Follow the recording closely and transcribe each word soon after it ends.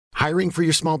Hiring for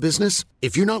your small business?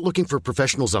 If you're not looking for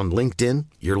professionals on LinkedIn,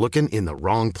 you're looking in the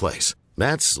wrong place.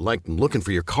 That's like looking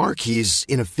for your car keys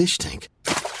in a fish tank.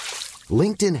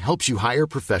 LinkedIn helps you hire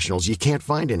professionals you can't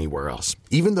find anywhere else,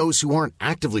 even those who aren't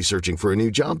actively searching for a new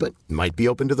job but might be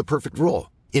open to the perfect role.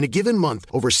 In a given month,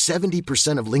 over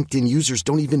 70% of LinkedIn users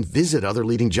don't even visit other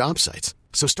leading job sites.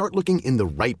 So start looking in the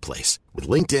right place. With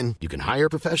LinkedIn, you can hire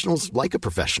professionals like a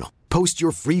professional. Post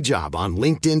your free job on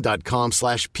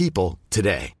linkedin.com/people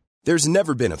today. There's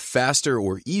never been a faster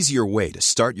or easier way to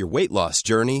start your weight loss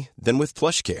journey than with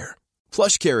PlushCare.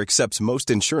 PlushCare accepts most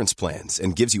insurance plans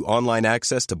and gives you online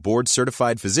access to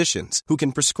board-certified physicians who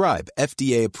can prescribe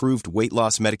FDA-approved weight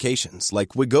loss medications like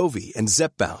Wegovy and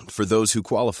Zepbound for those who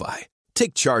qualify.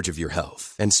 Take charge of your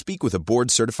health and speak with a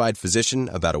board-certified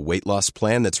physician about a weight loss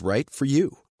plan that's right for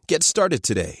you. Get started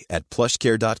today at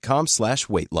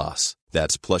plushcare.com/weight loss.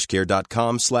 That's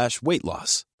plushcare.com/weight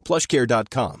loss.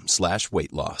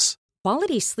 plushcare.com/weight loss.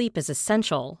 Quality sleep is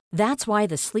essential. That's why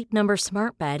the Sleep Number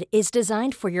Smart Bed is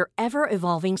designed for your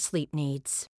ever-evolving sleep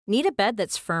needs. Need a bed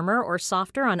that's firmer or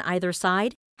softer on either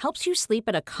side? Helps you sleep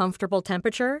at a comfortable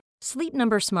temperature? Sleep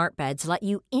Number Smart Beds let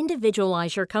you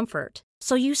individualize your comfort,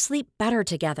 so you sleep better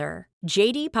together.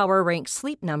 J.D. Power ranks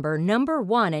Sleep Number number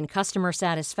 1 in customer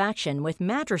satisfaction with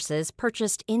mattresses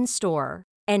purchased in-store.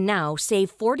 And now,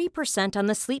 save 40% on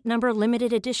the Sleep Number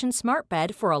Limited Edition Smart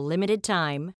Bed for a limited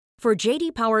time. For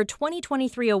J.D. Power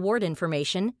 2023 award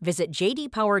information, visit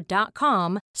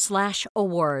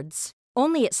jdpower.com/awards.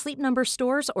 Only at Sleep Number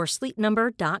stores or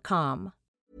sleepnumber.com.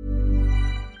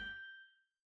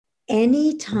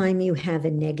 Anytime you have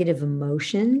a negative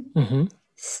emotion,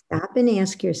 stop and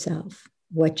ask yourself,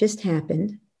 what just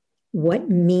happened? What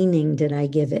meaning did I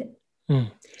give it?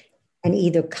 And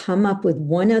either come up with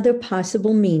one other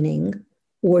possible meaning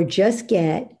or just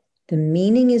get the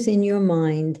meaning is in your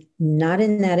mind, not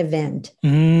in that event.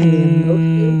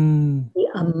 And the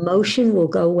emotion will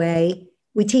go away.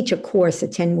 We teach a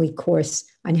 10-week course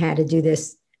on how to do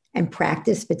this and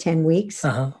practice for 10 weeks.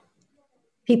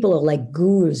 People are like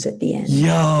gurus at the end.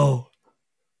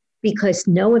 Because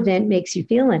no event makes you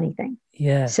feel anything.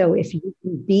 Yeah. So if you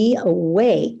can be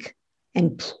awake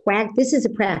and this is a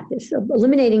practice.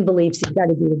 Eliminating beliefs, you've got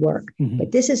to do the work.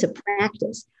 But this is a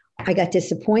practice. I got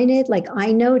disappointed. Like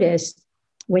I noticed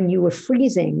when you were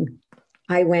freezing,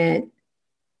 I went,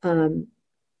 I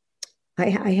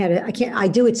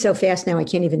do it so fast now, I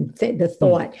can't even the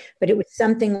thought, but it was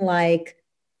something like,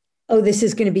 oh, this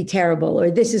is going to be terrible, or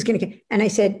this is going to, and I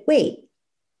said, wait,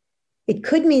 it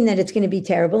could mean that it's going to be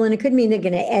terrible, and it could mean they're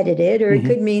going to edit it, or it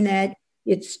could mean that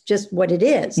it's just what it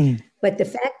is. But the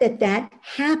fact that that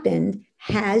happened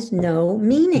has no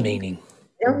meaning.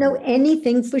 I don't know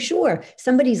anything for sure.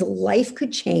 Somebody's life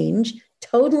could change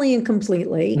totally and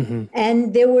completely.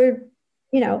 And there were,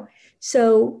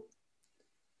 so,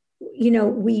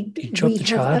 we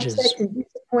have upsets and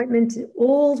disappointments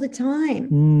all the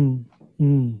time.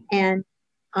 And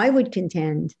I would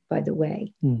contend, by the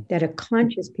way, that a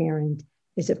conscious parent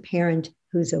is a parent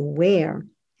who's aware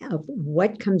of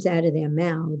what comes out of their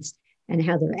mouths and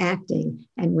how they're acting.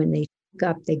 And when they fuck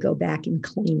up, they go back and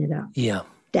clean it up. Yeah.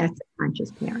 That's a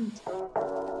conscious parent.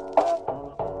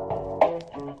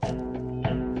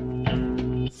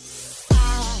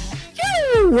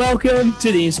 Welcome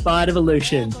to The Inspired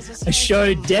Evolution, a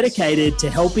show dedicated to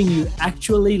helping you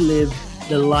actually live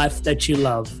the life that you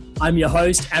love. I'm your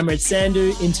host, Amrit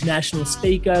Sandhu, international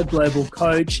speaker, global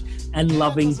coach, and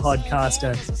loving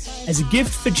podcaster. As a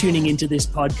gift for tuning into this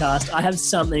podcast, I have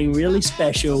something really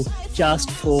special just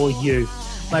for you.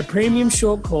 My premium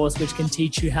short course, which can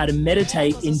teach you how to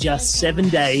meditate in just 7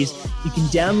 days. You can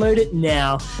download it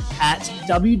now at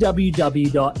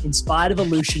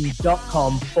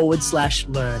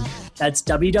www.inspiredevolution.com/learn. That's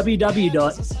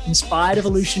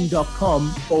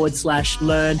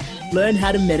www.inspiredevolution.com/learn. Learn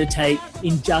how to meditate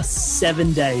in just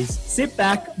 7 days. Sit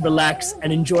back, relax,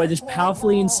 and enjoy this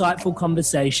powerfully insightful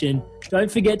conversation.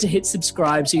 Don't forget to hit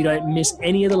subscribe so you don't miss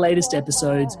any of the latest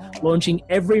episodes, launching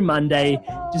every Monday,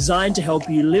 designed to help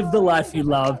you live the life you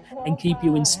love and keep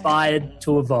you inspired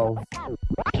to evolve. I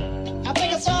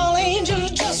think it's all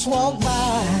angels just walk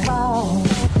by.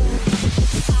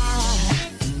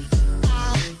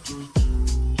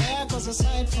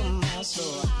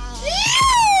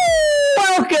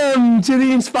 Welcome to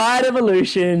The Inspired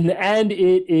Evolution, and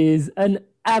it is an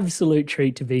absolute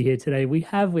treat to be here today. We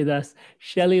have with us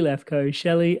Shelley Lefko.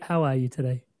 Shelley, how are you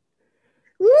today?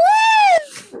 Woo!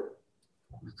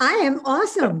 I am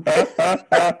awesome.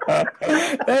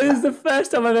 That is the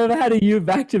first time I've ever had a you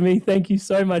back to me. Thank you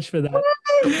so much for that.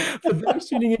 For those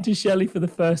tuning into Shelley for the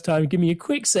first time, give me a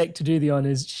quick sec to do the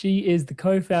honors. She is the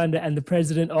co-founder and the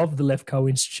president of the Lefkoe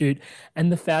Institute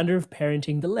and the founder of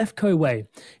Parenting the Lefkoe Way.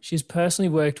 She has personally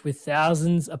worked with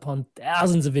thousands upon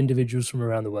thousands of individuals from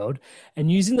around the world,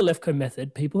 and using the Lefkoe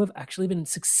method, people have actually been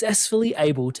successfully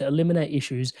able to eliminate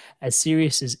issues as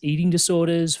serious as eating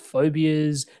disorders,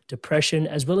 phobias, depression,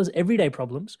 as well as everyday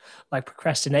problems like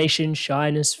procrastination,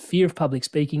 shyness, fear of public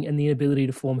speaking, and the inability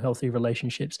to form healthy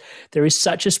relationships. There is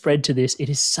such a spread to this. It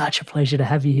is such a pleasure to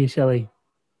have you here, Shelley.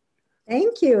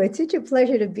 Thank you. It's such a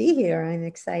pleasure to be here. I'm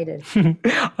excited.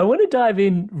 I want to dive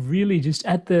in really just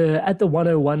at the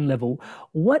 101 level.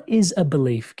 What is a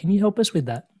belief? Can you help us with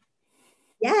that?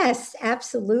 Yes,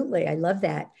 absolutely. I love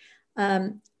that.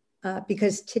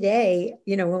 Because today,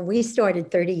 when we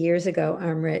started 30 years ago,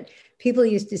 Amrit, people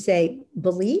used to say,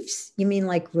 beliefs? You mean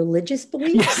like religious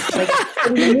beliefs? Like,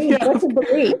 what do you mean? Yeah. What's a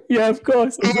belief? Yeah, of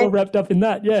course. It's all wrapped up in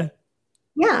that. Yeah.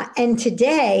 Yeah. And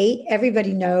today,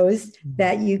 everybody knows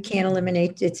that you can't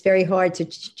eliminate, it's very hard to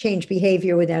change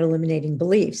behavior without eliminating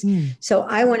beliefs. So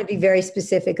I want to be very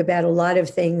specific about a lot of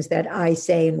things that I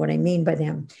say and what I mean by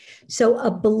them. So a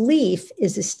belief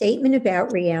is a statement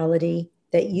about reality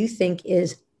that you think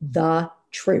is the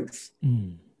truth.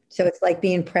 So it's like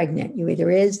being pregnant. You either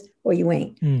is or you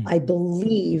ain't. I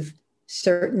believe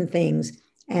certain things,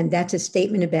 and that's a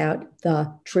statement about the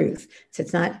truth. So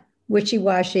it's not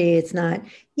wishy-washy. It's not,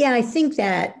 yeah, I think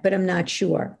that, but I'm not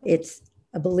sure. It's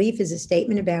a belief is a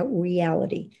statement about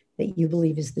reality that you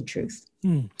believe is the truth.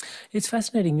 It's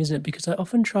fascinating, isn't it? Because I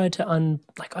often try to I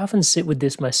often sit with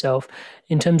this myself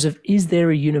in terms of, is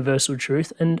there a universal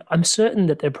truth? And I'm certain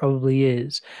that there probably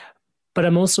is, but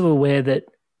I'm also aware that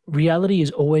reality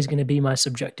is always going to be my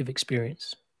subjective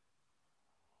experience.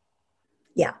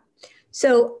 Yeah.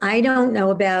 So I don't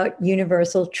know about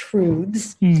universal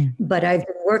truths, but I've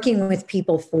been working with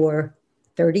people for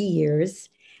 30 years.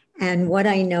 And what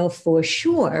I know for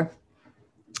sure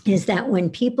is that when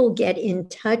people get in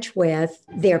touch with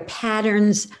their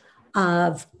patterns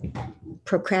of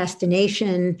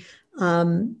procrastination,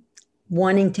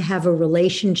 wanting to have a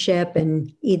relationship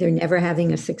and either never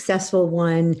having a successful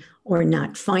one or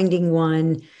not finding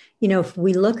one, if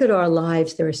we look at our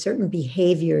lives, there are certain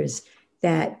behaviors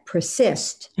that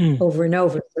persist over and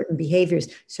over, certain behaviors,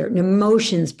 certain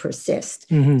emotions persist.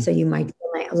 So you might feel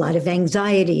a lot of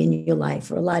anxiety in your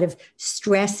life or a lot of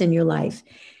stress in your life.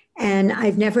 And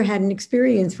I've never had an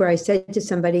experience where I said to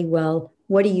somebody, well,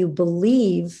 what do you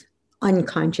believe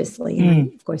unconsciously? And I,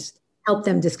 of course, help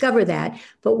them discover that.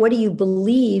 But what do you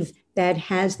believe that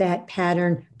has that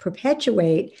pattern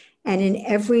perpetuate? And in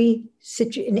every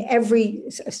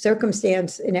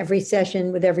circumstance, in every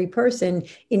session with every person,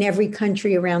 in every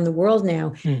country around the world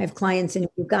now, I have clients in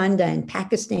Uganda and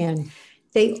Pakistan,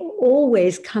 they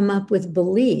always come up with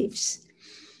beliefs.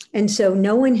 And so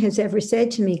no one has ever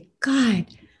said to me, God,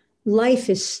 life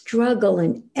is struggle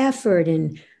and effort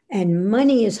and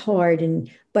money is hard.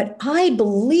 But I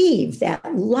believe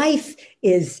that life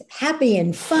is happy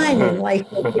and fun and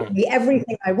life will give me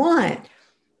everything I want.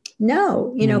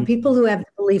 No, people who have the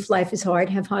belief life is hard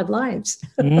have hard lives.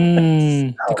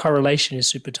 The correlation is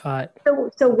super tight.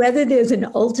 So whether there's an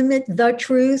ultimate the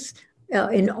truth,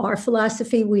 in our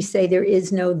philosophy, we say there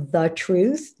is no the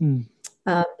truth.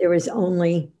 There is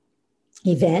only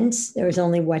events. There is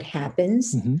only what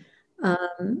happens.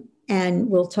 And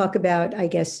we'll talk about, I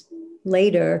guess,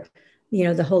 later,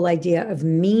 the whole idea of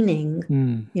meaning,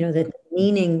 that the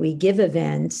meaning we give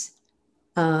events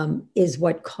is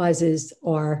what causes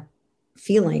our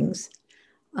feelings,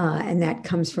 and that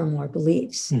comes from our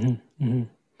beliefs.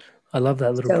 I love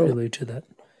that little prelude to that.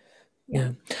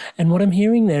 Yeah. And what I'm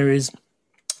hearing there is,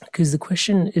 because the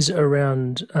question is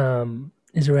around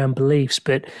beliefs,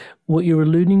 but what you're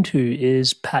alluding to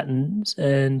is patterns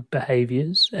and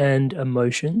behaviors and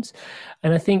emotions.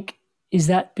 And I think, is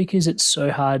that because it's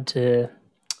so hard to,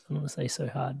 I don't want to say so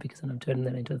hard because then I'm turning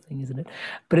that into a thing, isn't it?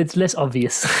 But it's less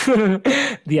obvious,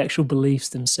 the actual beliefs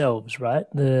themselves, right?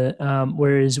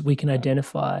 Whereas we can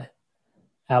identify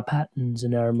our patterns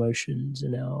and our emotions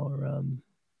and our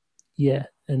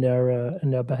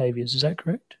behaviors. Is that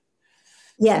correct?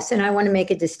 Yes, and I want to make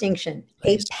a distinction.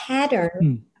 Please. A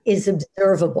pattern is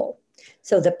observable.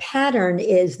 So the pattern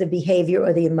is the behavior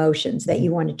or the emotions that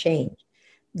you want to change.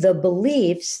 The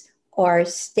beliefs are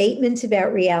statements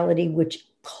about reality which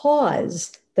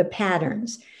cause the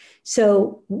patterns.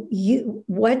 So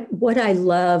what I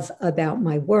love about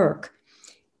my work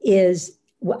is,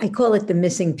 I call it the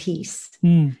missing piece.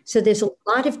 So there's a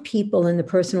lot of people in the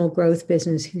personal growth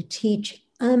business who teach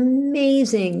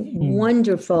amazing,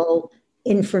 wonderful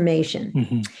information.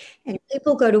 Mm-hmm. And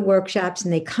people go to workshops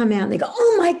and they come out and they go,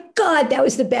 oh my God, that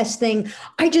was the best thing.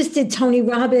 I just did Tony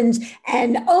Robbins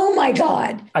and oh my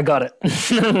God. I got it.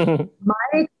 My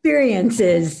experience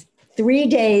is 3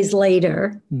 days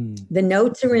later, the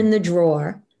notes are in the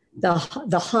drawer, the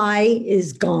high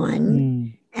is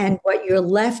gone, and what you're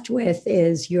left with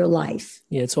is your life.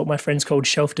 Yeah, it's what my friends called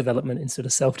shelf development instead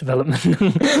of self-development. Oh,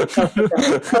 that's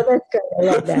good. I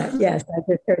love that. Yes, I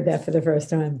just heard that for the first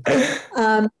time.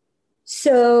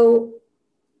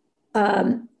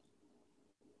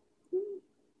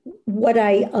 What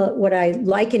I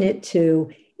liken it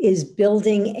to is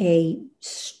building a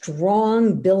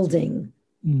strong building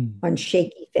on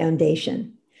shaky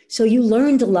foundation. So you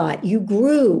learned a lot, you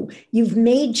grew, you've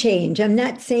made change. I'm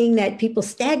not saying that people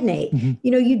stagnate.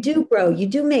 You know, you do grow, you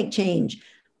do make change,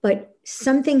 but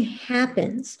something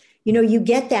happens. You know, you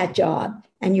get that job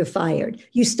and you're fired.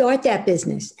 You start that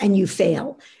business and you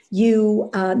fail.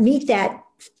 You meet that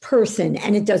person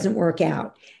and it doesn't work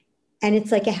out. And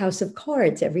it's like a house of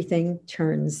cards. Everything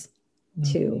turns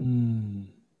to.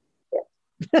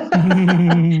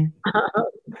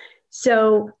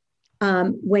 So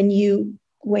when you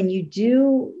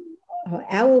do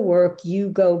our work, you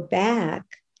go back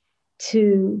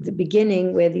to the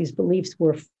beginning where these beliefs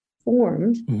were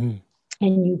formed, and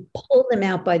you pull them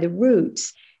out by the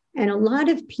roots. And a lot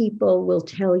of people will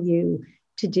tell you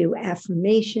to do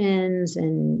affirmations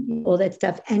and all that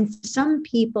stuff. And some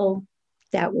people,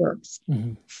 that works.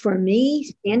 For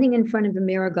me, standing in front of a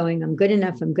mirror going, I'm good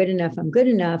enough, I'm good enough, I'm good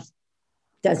enough,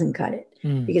 doesn't cut it.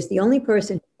 Because the only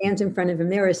person who stands in front of a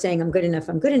mirror saying, I'm good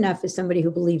enough is somebody who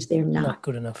believes they're not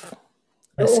good enough.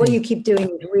 All you keep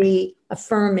doing is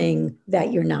reaffirming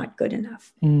that you're not good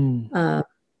enough. And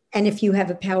if you have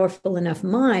a powerful enough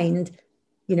mind,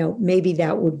 you know, maybe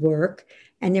that would work.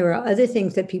 And there are other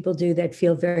things that people do that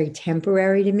feel very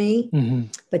temporary to me.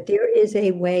 But there is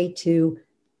a way to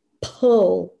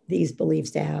pull these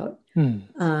beliefs out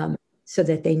so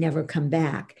that they never come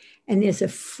back. And there's a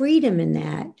freedom in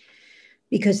that,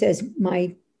 because as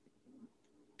my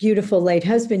beautiful late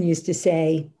husband used to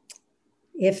say,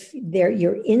 if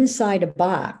you're inside a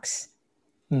box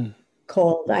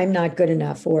called I'm not good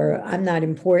enough or I'm not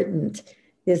important,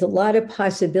 there's a lot of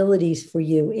possibilities for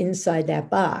you inside that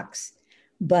box.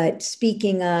 But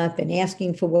speaking up and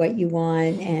asking for what you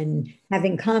want and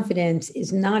having confidence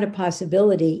is not a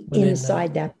possibility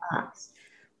inside that box.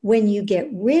 When you get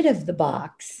rid of the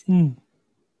box, there's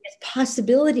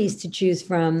possibilities to choose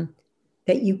from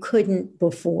that you couldn't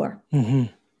before. And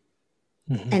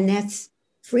that's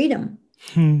freedom.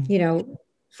 You know,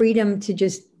 freedom to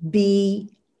just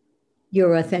be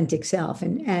your authentic self.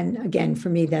 And again, for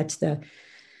me, that's the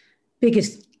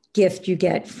biggest gift you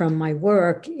get from my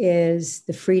work is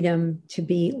the freedom to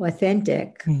be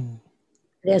authentic.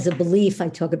 There's a belief, I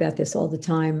talk about this all the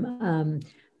time,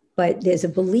 but there's a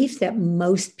belief that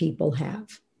most people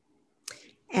have.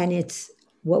 And it's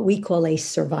what we call a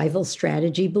survival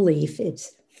strategy belief.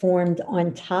 It's formed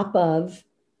on top of,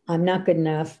 I'm not good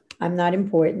enough, I'm not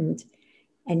important.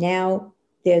 And now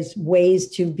there's ways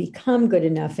to become good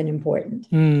enough and important.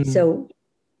 So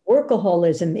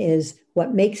workaholism is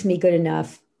what makes me good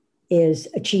enough is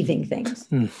achieving things.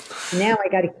 Now I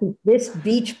got to keep this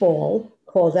beach ball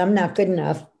called I'm not good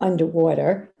enough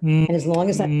underwater. And as long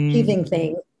as I'm achieving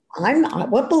things,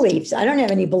 what beliefs? I don't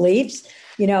have any beliefs.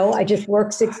 You know, I just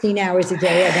work 16 hours a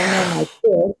day. I don't know my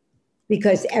kids,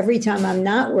 because every time I'm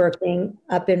not working,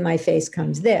 up in my face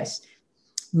comes this.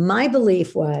 My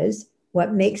belief was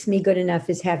what makes me good enough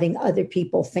is having other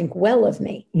people think well of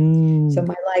me. So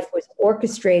my life was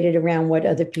orchestrated around what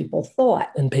other people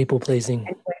thought. And people pleasing.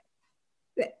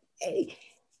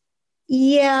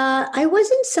 Yeah, I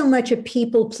wasn't so much a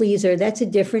people pleaser. That's a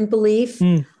different belief.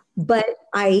 But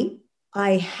I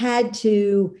had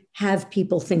to have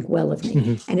people think well of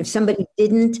me. And if somebody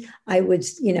didn't, I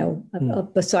was, you know,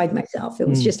 beside myself. It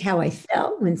was just how I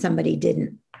felt when somebody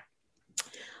didn't.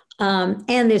 And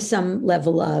there's some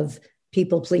level of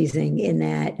people pleasing in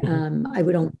that I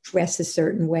would only dress a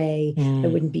certain way. I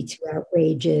wouldn't be too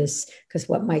outrageous because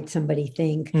what might somebody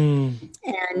think?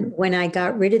 And when I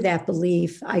got rid of that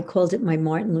belief, I called it my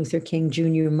Martin Luther King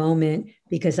Jr. moment,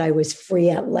 because I was free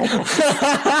at last.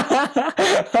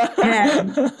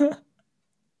 And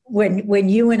when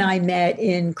you and I met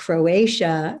in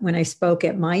Croatia, when I spoke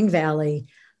at Mindvalley,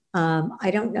 I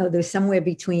don't know, there's somewhere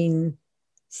between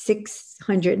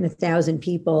 600 and 1,000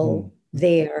 people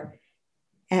there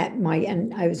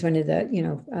and I was one of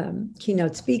the,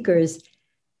 keynote speakers.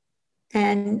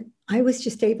 And I was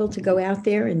just able to go out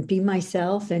there and be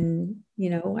myself. And,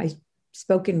 I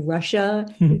spoke in Russia,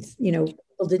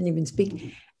 people didn't even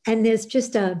speak. And there's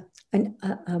just a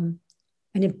an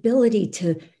ability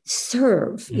to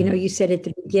serve. You know, you said at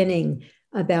the beginning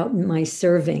about my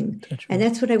serving. And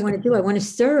that's what I want to do. I want to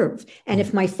serve. And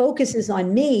if my focus is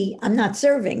on me, I'm not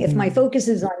serving. If my focus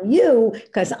is on you,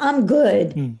 because I'm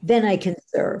good, then I can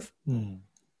serve.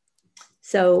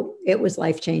 So it was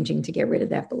life-changing to get rid of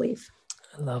that belief.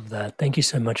 I love that. Thank you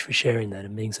so much for sharing that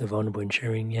and being so vulnerable and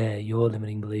sharing, your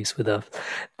limiting beliefs with us.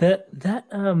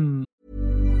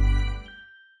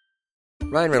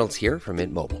 Ryan Reynolds here from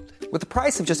Mint Mobile. With the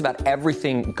price of just about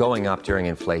everything going up during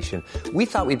inflation, we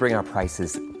thought we'd bring our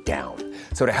prices down.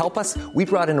 So to help us, we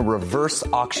brought in a reverse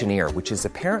auctioneer, which is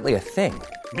apparently a thing.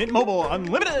 Mint Mobile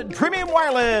Unlimited Premium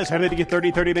Wireless. How to get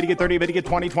 30, 30, bit to get 30, bit to get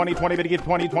 20, 20, 20, bit to get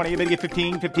 20, 20, bit to get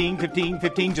 15, 15, 15,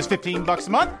 15, just $15 a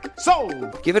month?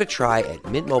 Sold! Give it a try at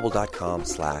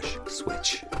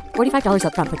mintmobile.com/switch. $45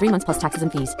 up front for 3 months plus taxes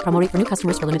and fees. Promo rate for new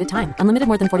customers for limited time. Unlimited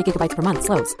more than 40 gigabytes per month.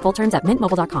 Slows full terms at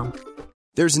mintmobile.com.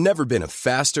 There's never been a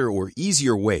faster or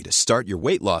easier way to start your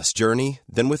weight loss journey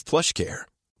than with PlushCare.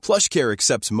 PlushCare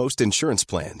accepts most insurance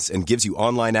plans and gives you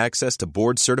online access to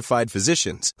board-certified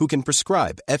physicians who can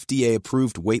prescribe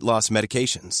FDA-approved weight loss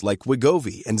medications like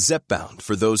Wegovy and Zepbound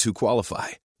for those who qualify.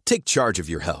 Take charge of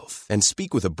your health and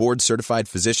speak with a board-certified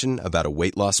physician about a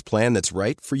weight loss plan that's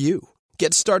right for you.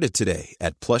 Get started today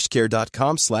at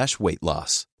plushcare.com/weight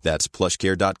loss. That's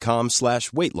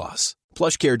plushcare.com/weight loss.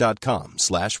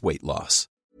 plushcare.com/weight loss.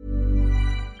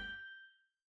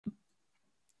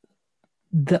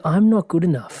 I'm not good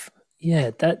enough.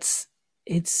 Yeah, I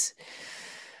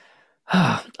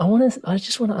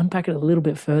just want to unpack it a little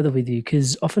bit further with you,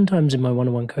 because oftentimes in my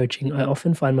one-on-one coaching, I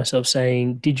often find myself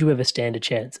saying, did you ever stand a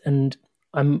chance? And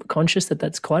I'm conscious that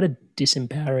that's quite a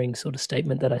disempowering sort of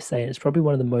statement that I say. And it's probably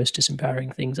one of the most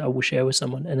disempowering things I will share with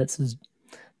someone. And that's as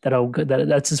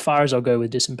far as I'll go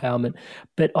with disempowerment.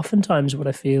 But oftentimes what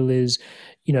I feel is,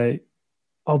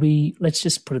 let's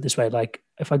just put it this way, like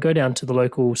if I go down to the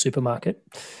local supermarket,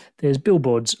 there's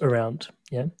billboards around,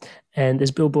 and there's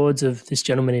billboards of this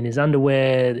gentleman in his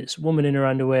underwear, this woman in her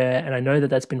underwear, and I know that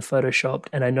that's been photoshopped,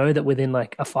 and I know that within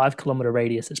like a 5-kilometer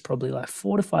radius, there's probably like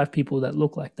 4 to 5 people that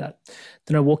look like that.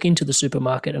 Then I walk into the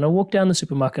supermarket, and I walk down the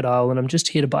supermarket aisle, and I'm just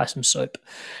here to buy some soap,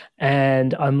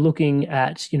 and I'm looking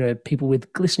at, people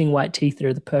with glistening white teeth that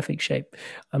are the perfect shape.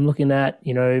 I'm looking at,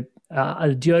 a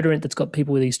deodorant that's got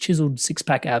people with these chiseled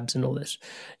 6-pack abs and all this,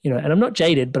 and I'm not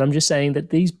jaded, but I'm just saying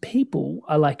that these people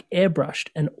are like airbrushed,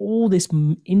 and all this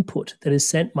input that is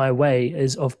sent my way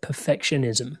is of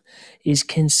perfectionism is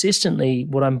consistently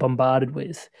what I'm bombarded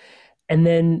with. And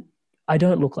then I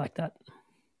don't look like that,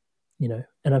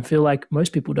 and I feel like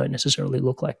most people don't necessarily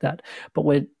look like that, but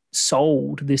we're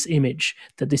sold this image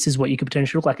that this is what you could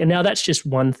potentially look like. And now that's just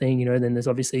one thing, then there's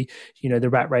obviously, the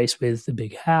rat race with the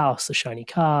big house, the shiny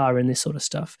car, and this sort of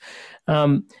stuff.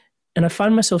 And I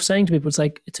find myself saying to people, it's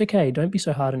like, it's okay. Don't be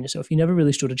so hard on yourself. You never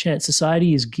really stood a chance.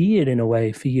 Society is geared in a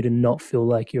way for you to not feel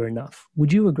like you're enough.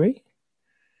 Would you agree?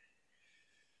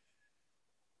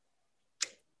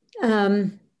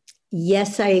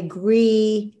 Yes, I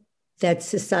agree that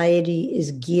society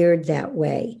is geared that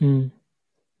way.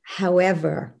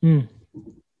 However,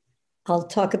 I'll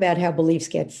talk about how beliefs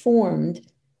get formed,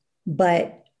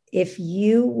 but if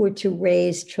you were to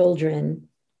raise children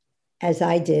as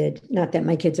I did, not that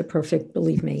my kids are perfect,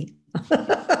 believe me,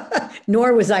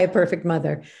 nor was I a perfect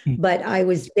mother, but I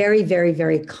was very, very,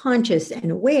 very conscious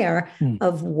and aware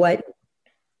of what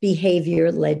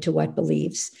behavior led to what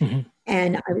beliefs.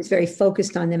 And I was very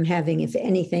focused on them having, if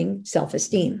anything,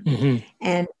 self-esteem.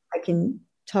 And I can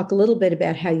talk a little bit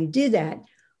about how you do that.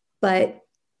 But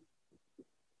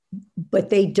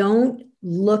they don't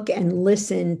look and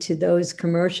listen to those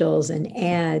commercials and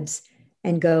ads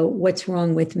and go, what's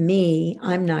wrong with me?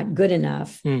 I'm not good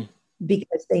enough,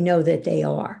 because they know that they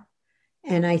are.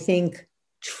 And I think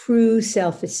true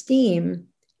self-esteem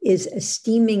is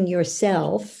esteeming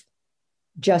yourself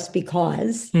just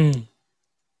because,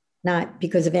 not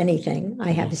because of anything.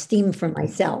 I have esteem for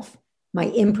myself, my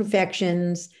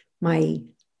imperfections, my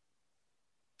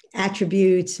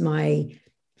attributes, my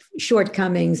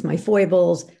shortcomings, my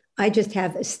foibles. I just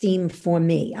have esteem for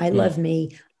me. I love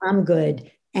me. I'm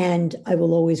good. And I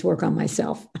will always work on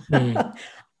myself.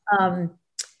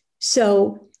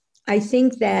 So I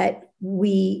think that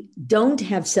we don't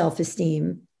have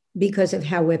self-esteem because of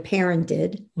how we're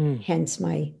parented, hence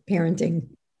my parenting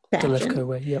passion. The Lefkoe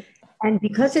way, yep. And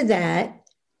because of that,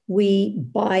 we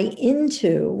buy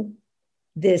into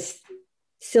this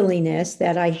silliness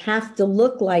that I have to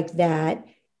look like that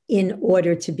in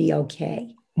order to be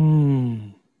okay.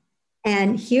 And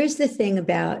here's the thing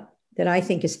that I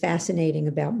think is fascinating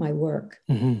about my work.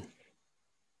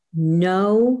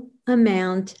 No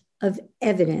amount of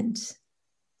evidence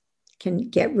can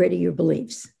get rid of your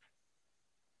beliefs.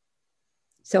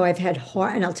 So I've had,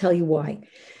 and I'll tell you why.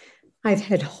 I've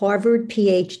had Harvard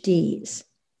PhDs,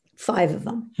 5 of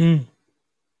them,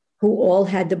 who all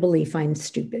had the belief I'm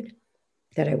stupid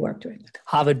that I worked with.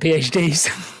 Harvard PhDs.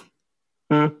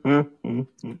 And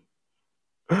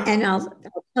I'll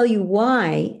tell you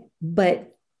why,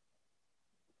 but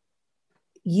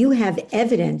you have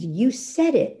evidence. You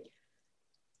said it.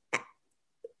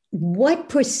 What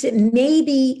percent,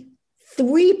 maybe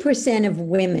 3% of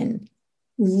women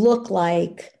look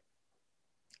like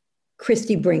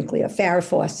Christy Brinkley or Farrah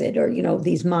Fawcett or,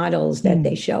 these models that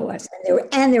they show us.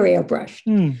 And they're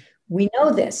airbrushed. We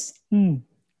know this.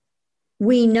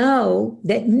 We know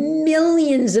that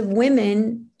millions of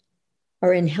women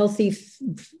are in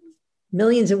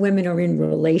millions of women are in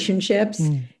relationships.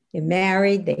 They're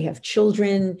married, they have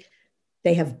children,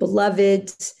 they have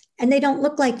beloveds, and they don't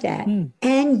look like that.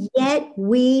 And yet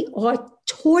we are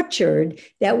tortured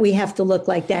that we have to look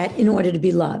like that in order to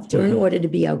be loved or in order to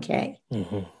be okay.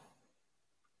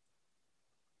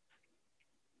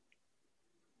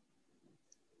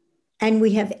 And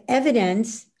we have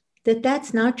evidence that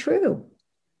that's not true.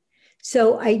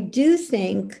 So I do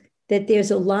think that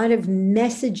there's a lot of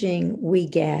messaging we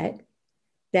get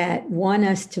that want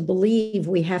us to believe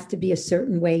we have to be a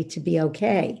certain way to be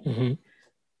okay.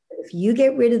 If you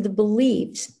get rid of the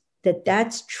beliefs that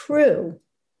that's true,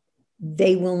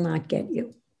 they will not get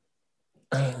you.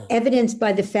 Evidenced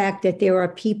by the fact that there are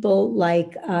people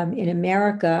like in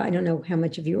America, I don't know how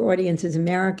much of your audience is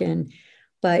American,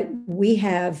 but we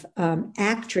have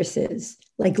actresses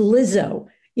like Lizzo,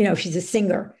 she's a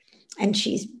singer and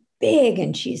she's big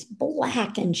and she's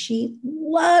black and she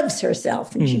loves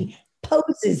herself and she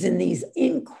poses in these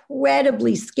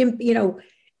incredibly skimpy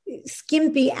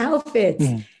outfits.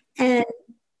 And,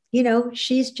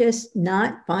 she's just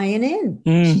not buying in.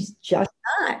 She's just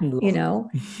not,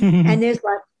 and there's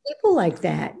lots of people like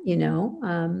that,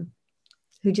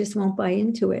 who just won't buy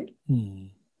into it.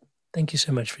 Thank you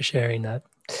so much for sharing that.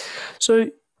 So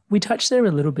we touched there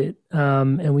a little bit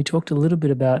and we talked a little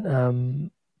bit about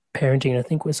parenting. I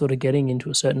think we're sort of getting into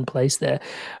a certain place there.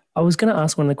 I was going to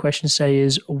ask one of the questions today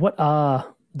is, what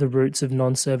are the roots of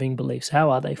non-serving beliefs? How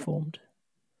are they formed?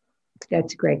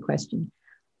 That's a great question.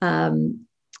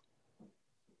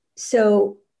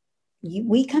 So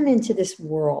we come into this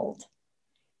world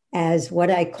as what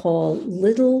I call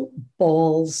little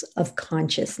balls of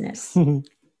consciousness.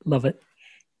 Love it.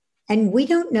 And we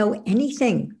don't know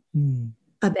anything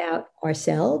about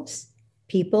ourselves,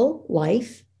 people,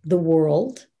 life, the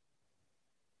world.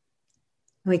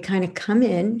 We kind of come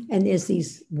in and there's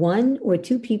these 1 or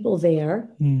 2 people there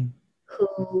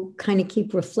who kind of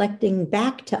keep reflecting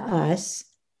back to us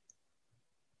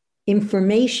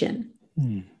information.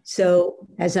 So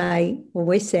as I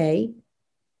always say,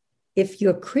 if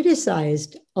you're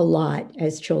criticized a lot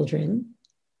as children,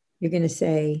 you're going to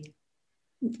say,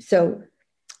 so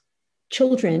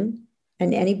children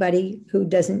and anybody who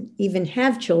doesn't even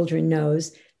have children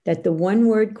knows that the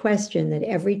 1-word question that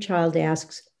every child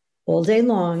asks all day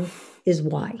long is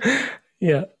why.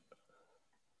 Yeah.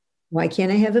 Why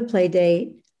can't I have a play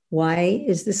date? Why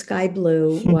is the sky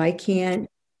blue? Why can't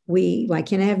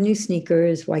I have new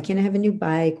sneakers? Why can't I have a new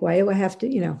bike? Why do I have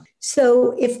to,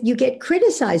 So if you get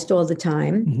criticized all the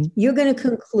time, you're going to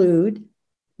conclude,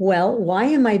 well, why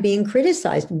am I being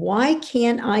criticized? Why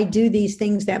can't I do these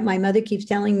things that my mother keeps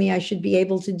telling me I should be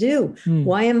able to do?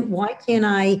 Why can't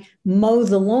I mow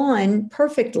the lawn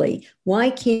perfectly? Why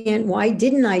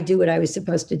didn't I do what I was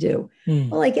supposed to do?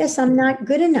 Well, I guess I'm not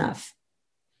good enough.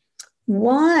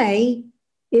 Why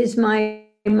is my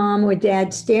mom or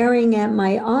dad staring at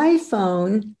my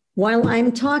iPhone while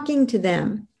I'm talking to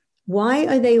them? Why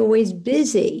are they always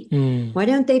busy? Why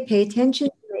don't they pay attention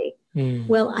to me?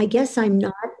 Well, I guess I'm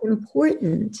not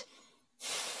important.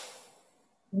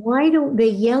 Why don't they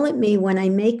yell at me when I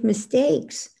make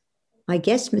mistakes? I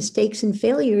guess mistakes and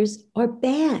failures are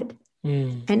bad.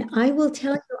 And I will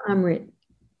tell you, Amrit,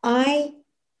 I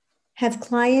have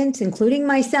clients, including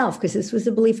myself, because this was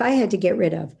a belief I had to get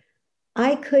rid of.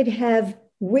 I could have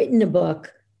written a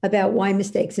book about why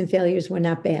mistakes and failures were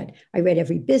not bad. I read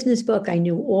every business book. I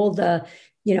knew all the,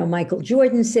 Michael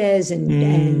Jordan says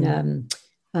and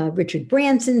Richard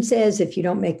Branson says, if you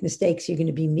don't make mistakes, you're going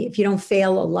to be, if you don't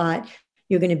fail a lot,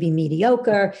 you're going to be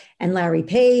mediocre. And Larry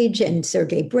Page and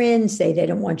Sergey Brin say they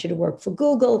don't want you to work for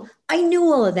Google. I knew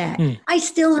all of that. I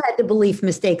still had the belief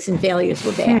mistakes and failures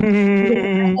were bad. If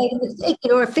I made a mistake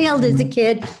or failed as a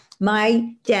kid,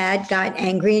 my dad got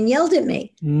angry and yelled at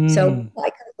me. So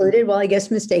I concluded, well, I guess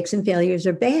mistakes and failures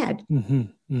are bad.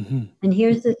 And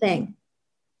here's the thing.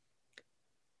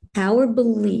 our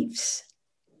beliefs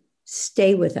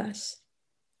stay with us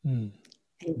and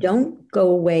don't go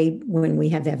away when we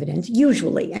have evidence.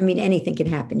 Usually, I mean, anything can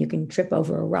happen. You can trip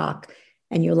over a rock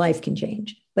and your life can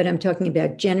change. But I'm talking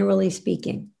about, generally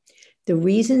speaking, the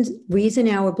reason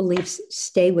our beliefs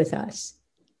stay with us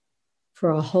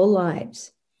for our whole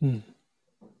lives. And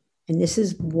this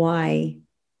is why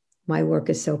my work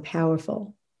is so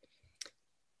powerful.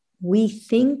 We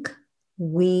think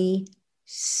we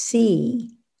see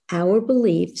our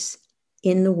beliefs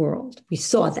in the world. We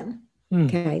saw them.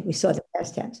 Okay. We saw them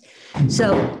past tense.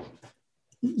 So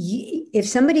if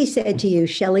somebody said to you,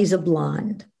 Shelley's a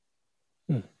blonde,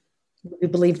 would you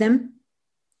believe them?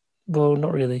 Well,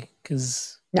 not really,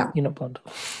 because you're not blonde.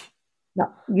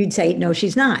 No, you'd say, no,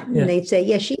 she's not. And they'd say,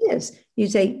 yes, she is.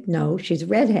 You'd say, no, she's a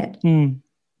redhead.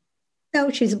 No,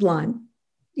 she's a blonde.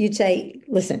 You'd say,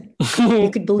 listen, you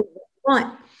could believe what you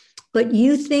want, but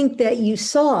you think that you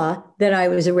saw that I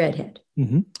was a redhead.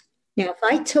 Now, if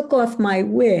I took off my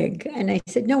wig and I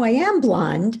said, no, I am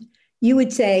blonde, you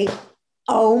would say,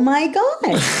 oh my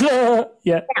God.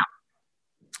 Now,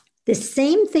 the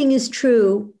same thing is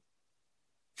true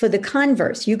for the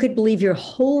converse. You could believe your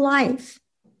whole life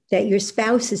that your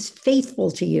spouse is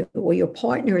faithful to you or your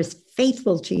partner is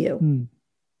faithful to you.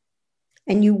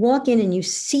 And you walk in and you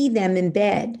see them in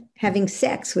bed having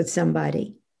sex with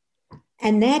somebody.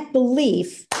 And that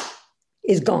belief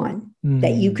is gone,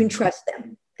 that you can trust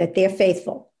them, that they're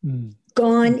faithful.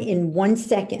 Gone in 1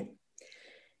 second.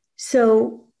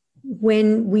 So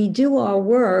when we do our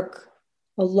work,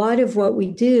 a lot of what we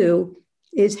do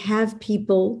is have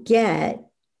people get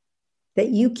that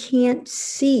you can't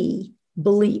see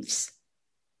beliefs.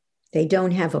 They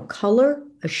don't have a color,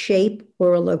 a shape,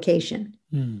 or a location.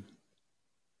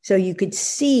 So you could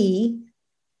see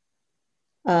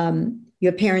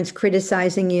your parents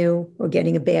criticizing you or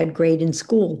getting a bad grade in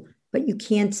school, but you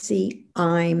can't see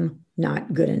I'm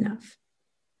not good enough.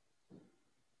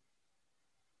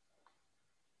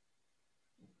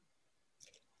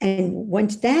 And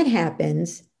once that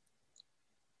happens,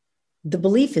 the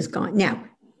belief is gone. Now,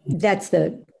 that's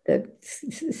the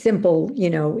simple,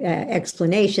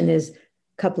 explanation. There's a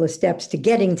couple of steps to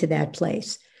getting to that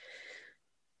place.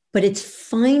 But it's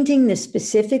finding the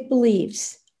specific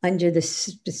beliefs under the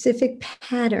specific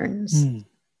patterns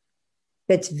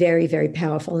that's very, very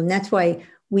powerful. And that's why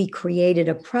we created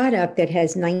a product that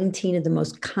has 19 of the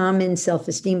most common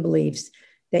self-esteem beliefs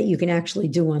that you can actually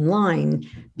do online,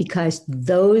 because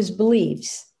those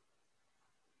beliefs,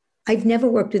 I've never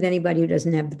worked with anybody who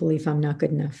doesn't have the belief I'm not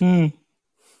good enough.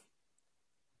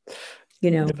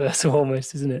 Universal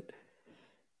almost, isn't it?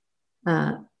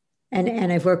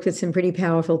 And I've worked with some pretty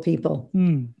powerful people.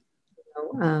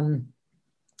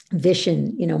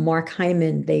 Vishen, Mark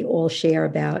Hyman, they all share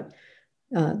about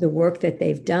the work that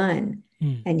they've done.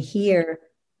 And here,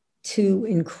 two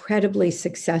incredibly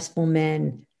successful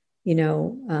men,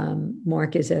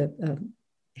 Mark is a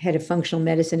head of functional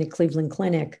medicine at Cleveland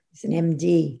Clinic. He's an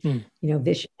MD.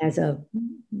 Vishen has a,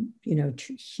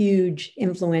 huge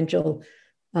influential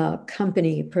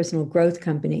company, personal growth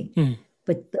company.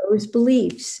 But those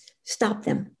beliefs stop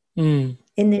them in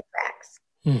their tracks.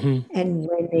 And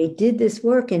when they did this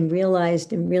work and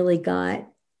realized and really got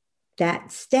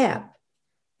that step,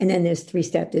 and then there's a few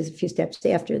steps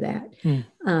after that,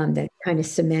 that kind of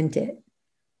cement it.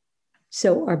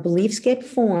 So our beliefs get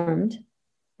formed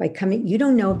by coming, you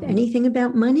don't know anything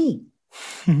about money.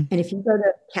 And if you go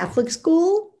to Catholic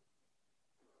school,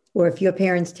 or if your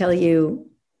parents tell you,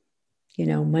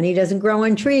 money doesn't grow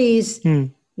on trees,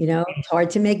 it's hard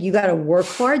to make, you got to work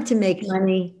hard to make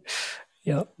money.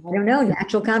 I don't know,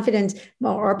 natural confidence.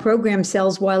 Well, our program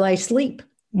sells while I sleep.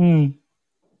 I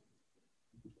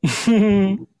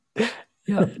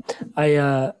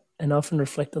and often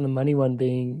reflect on the money one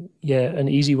being, an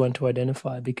easy one to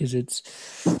identify, because it's,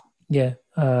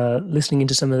 listening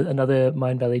into some of another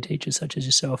Mind Valley teachers such as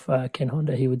yourself, Ken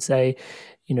Honda, he would say,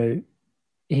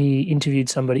 he interviewed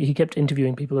somebody, he kept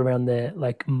interviewing people around their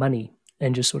money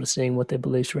and just sort of seeing what their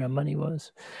beliefs around money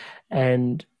was.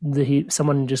 And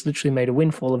someone just literally made a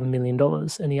windfall of $1 million.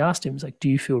 And he asked him, do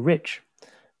you feel rich?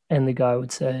 And the guy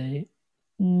would say,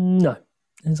 no.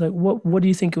 And he's like, what do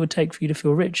you think it would take for you to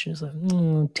feel rich? And he's like,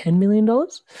 $10 million? I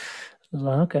was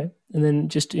like, okay. And then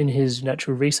just in his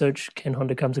natural research, Ken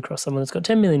Honda comes across someone that's got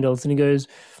 $10 million and he goes,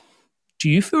 do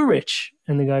you feel rich?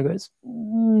 And the guy goes,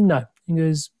 no. He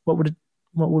goes, what would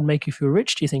make you feel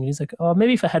rich, do you think? And he's like,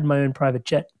 maybe if I had my own private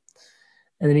jet.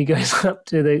 And then he goes up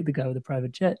to the guy with the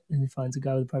private jet, and he finds a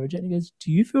guy with a private jet and he goes,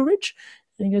 do you feel rich?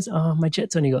 And he goes, my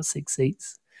jet's only got 6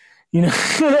 seats. And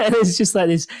it's just like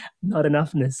this not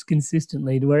enoughness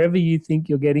consistently to wherever you think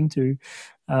you're getting to.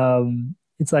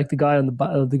 It's like the guy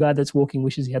the guy that's walking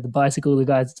wishes he had the bicycle, the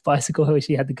guy that's bicycle wish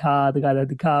he had the car, the guy that had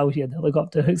the car wish he had the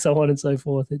helicopter, so on and so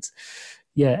forth.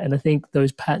 And I think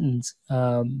those patterns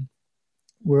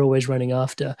we're always running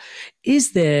after.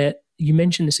 Is there, you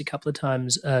mentioned this a couple of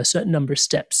times, a certain number of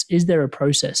steps. Is there a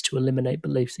process to eliminate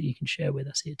beliefs that you can share with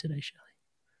us here today, Shelley?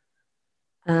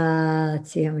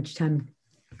 Let's see how much time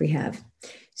we have.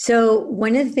 So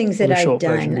one of the things that I've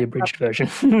done, version, the abridged version.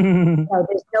 No,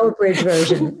 there's no abridged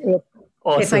version.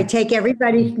 Awesome. If I take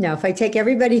everybody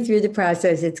through the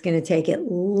process, it's going to take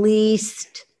at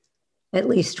least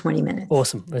 20 minutes.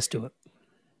 Awesome. Let's do it.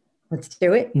 Let's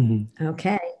do it. Mm-hmm.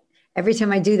 Okay. Every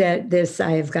time I do this,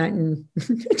 I have gotten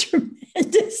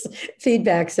tremendous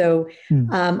feedback. So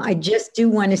I just do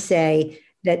want to say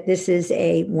that this is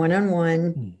a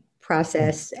one-on-one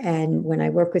process. And when I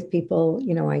work with people,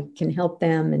 I can help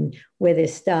them and where they're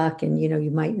stuck and, you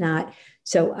might not.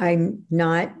 So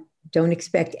don't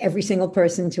expect every single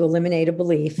person to eliminate a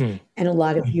belief, and a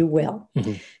lot of you will.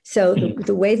 Mm-hmm. So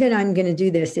the way that I'm going to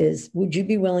do this is, would you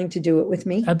be willing to do it with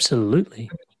me? Absolutely.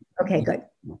 Okay, good.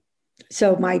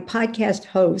 So my podcast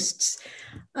hosts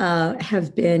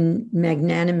have been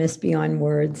magnanimous beyond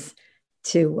words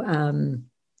to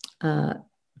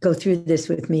go through this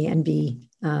with me and be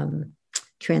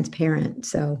transparent.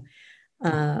 So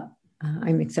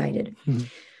I'm excited. Mm-hmm.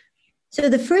 So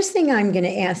the first thing I'm going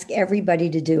to ask everybody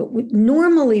to do,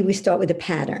 normally we start with a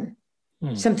pattern,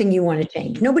 something you want to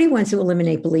change. Nobody wants to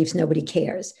eliminate beliefs. Nobody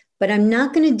cares. But I'm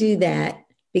not going to do that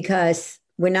because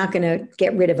we're not going to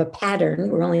get rid of a pattern.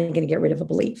 We're only going to get rid of a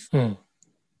belief.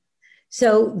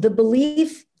 So the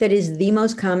belief that is the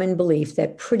most common belief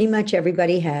that pretty much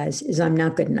everybody has is I'm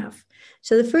not good enough.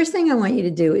 So the first thing I want you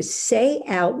to do is say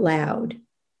out loud,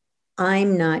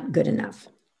 I'm not good enough.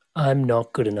 I'm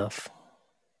not good enough.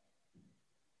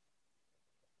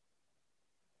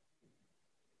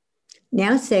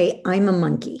 Now say, I'm a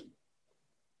monkey.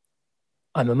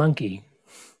 I'm a monkey.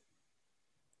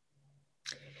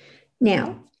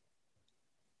 Now,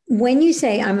 when you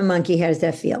say I'm a monkey, how does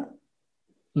that feel?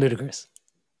 Ludicrous.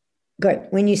 Good.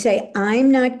 When you say I'm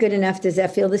not good enough, does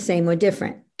that feel the same or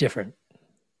different? Different.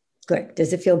 Good.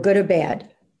 Does it feel good or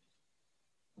bad?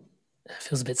 It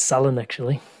feels a bit sullen,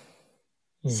 actually.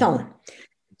 Sullen.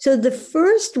 So the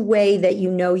first way that you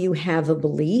know you have a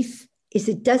belief is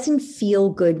it doesn't feel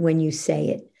good when you say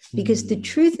it. Because the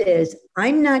truth is,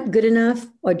 I'm not good enough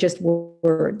are just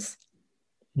words.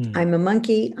 I'm a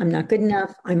monkey. I'm not good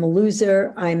enough. I'm a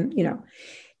loser.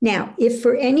 Now, if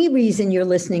for any reason you're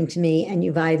listening to me and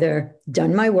you've either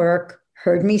done my work,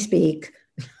 heard me speak,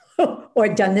 or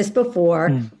done this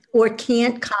before, or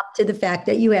can't cop to the fact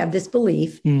that you have this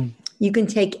belief, you can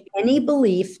take any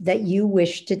belief that you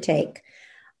wish to take.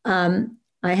 I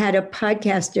had a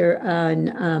podcaster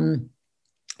on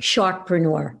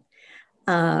Sharkpreneur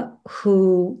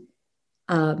who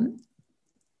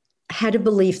had a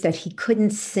belief that he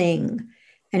couldn't sing.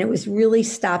 And it was really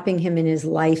stopping him in his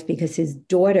life because his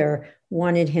daughter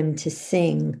wanted him to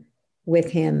sing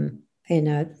with him in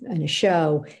a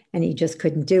show, and he just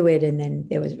couldn't do it. And then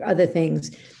there was other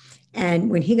things. And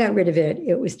when he got rid of it,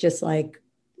 it was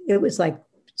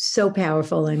so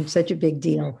powerful and such a big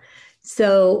deal.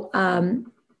 So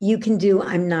you can do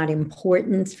I'm not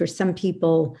important. For some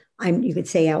people, you could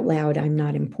say out loud, I'm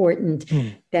not important.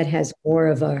 That has more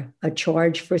of a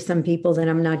charge for some people than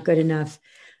I'm not good enough.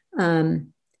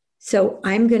 So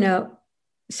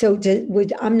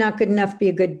would I'm not good enough be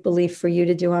a good belief for you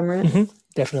to do, Amrit?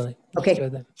 Definitely.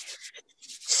 Okay.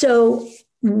 So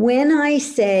when I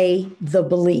say the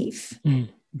belief,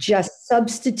 just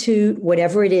substitute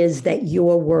whatever it is that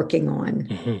you're working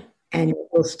on and it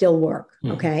will still work.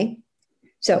 Okay.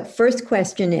 So first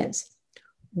question is,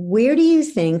 where do you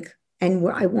think, and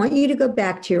I want you to go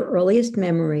back to your earliest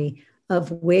memory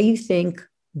of where you think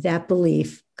that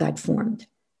belief got formed.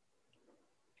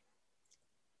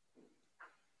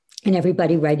 And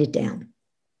everybody write it down.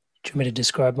 Do you want me to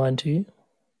describe mine to you?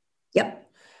 Yep.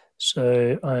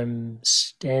 So I'm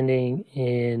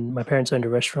standing my parents owned a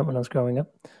restaurant when I was growing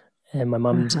up, and my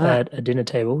mum's at a dinner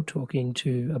table talking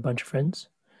to a bunch of friends.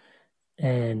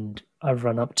 And I've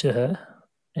run up to her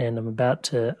and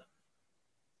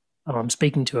I'm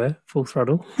speaking to her full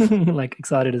throttle, like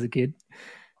excited as a kid.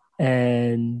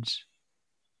 And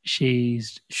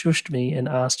she's shushed me and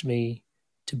asked me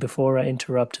to, before I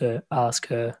interrupt her, ask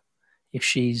her if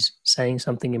she's saying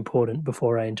something important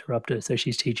before I interrupt her. So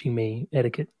she's teaching me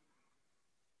etiquette.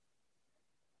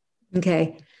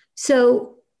 Okay.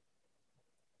 So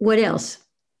what else?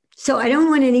 So I don't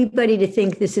want anybody to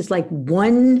think this is like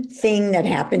one thing that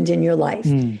happened in your life.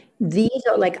 These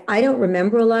are I don't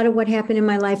remember a lot of what happened in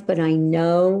my life, but I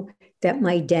know that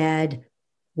my dad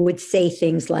would say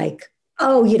things like,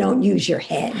 oh, you don't use your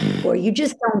head, or you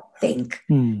just don't think,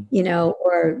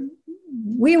 or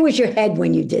where was your head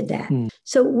when you did that?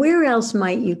 So where else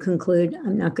might you conclude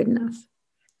I'm not good enough?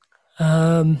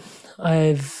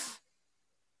 I've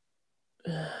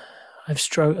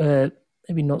struggled,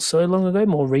 maybe not so long ago,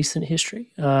 more recent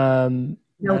history.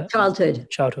 Childhood.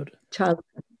 Childhood.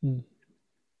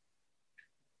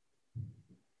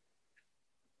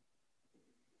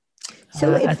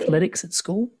 So athletics at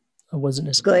school, I wasn't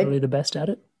necessarily the best at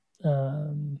it. I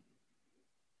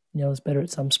was better at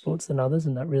some sports than others,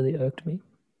 and that really irked me.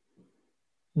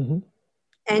 Mm-hmm.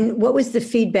 And what was the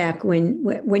feedback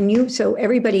when you, so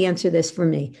everybody answer this for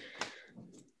me.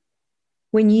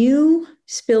 When you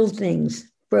spilled things,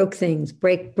 broke things,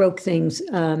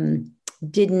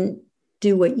 didn't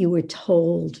do what you were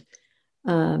told,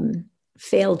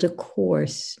 failed a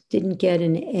course, didn't get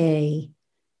an A,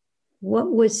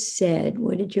 what was said?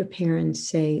 What did your parents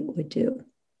say or do?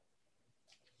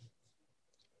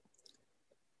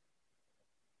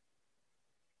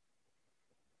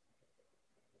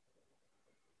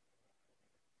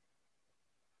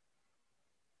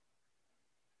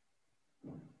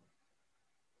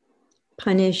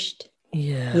 Punished,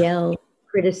 yelled,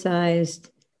 criticized,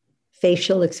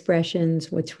 facial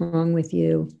expressions, what's wrong with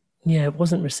you? Yeah, it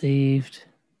wasn't received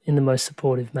in the most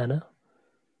supportive manner.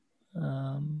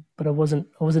 But I wasn't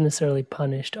necessarily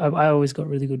punished. I always got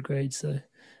really good grades, so and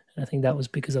I think that was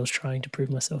because I was trying to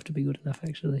prove myself to be good enough,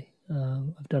 actually.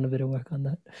 I've done a bit of work on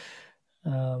that.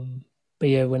 But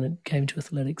yeah, when it came to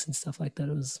athletics and stuff like that,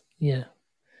 it was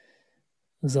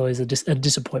always a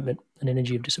disappointment, an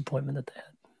energy of disappointment that they had.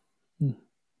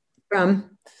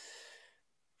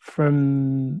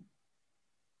 From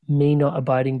me not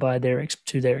abiding by their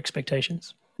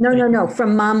expectations. No.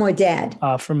 From mom or dad?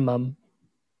 From mum.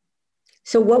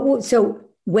 So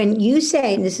when you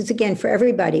say, and this is again for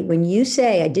everybody, when you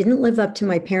say I didn't live up to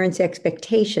my parents'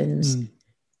 expectations,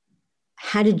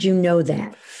 how did you know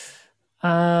that?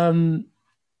 My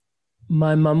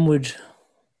mum would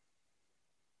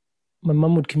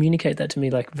communicate that to me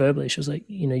like verbally. She was like,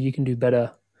 you can do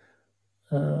better.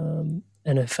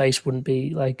 And her face wouldn't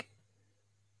be like,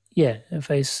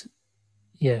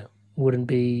 wouldn't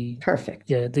be perfect.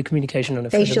 Yeah, the communication on her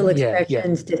facial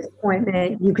expressions,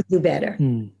 disappointment, you could do better.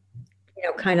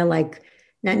 Kind of like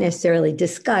not necessarily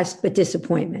disgust, but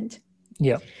disappointment.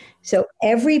 Yeah. So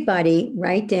everybody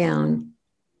write down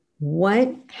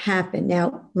what happened.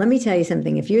 Now, let me tell you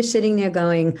something. If you're sitting there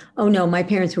going, oh no, my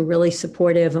parents were really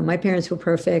supportive and my parents were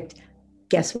perfect,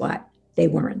 guess what? They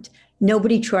weren't.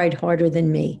 Nobody tried harder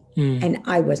than me, and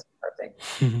I wasn't perfect.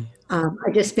 I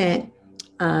just spent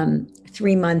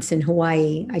 3 months in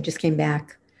Hawaii. I just came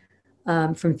back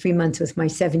from 3 months with my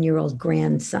 7-year-old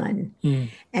grandson.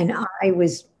 And I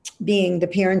was being the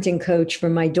parenting coach for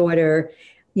my daughter,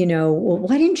 well,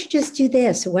 why didn't you just do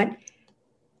this?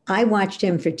 I watched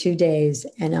him for 2 days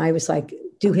and I was like,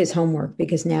 do his homework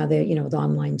because now they're, the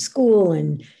online school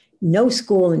and no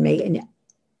school and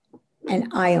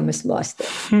I almost lost it.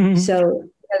 So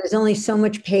there's only so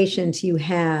much patience you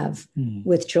have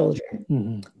with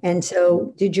children. And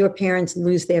so did your parents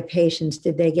lose their patience?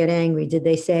 Did they get angry? Did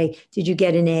they say, did you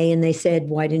get an A? And they said,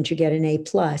 why didn't you get an A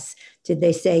plus? Did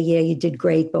they say, yeah, you did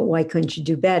great, but why couldn't you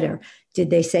do better? Did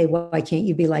they say, why can't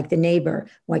you be like the neighbor?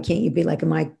 Why can't you be like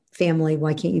my family?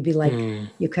 Why can't you be like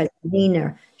your cousin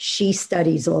Nina? She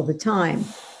studies all the time.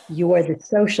 You're the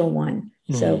social one.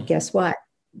 So guess what?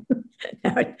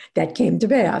 That came to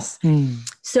pass.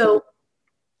 So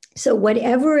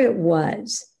whatever it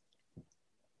was,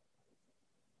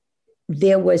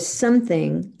 there was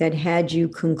something that had you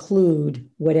conclude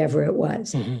whatever it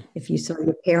was. If you saw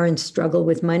your parents struggle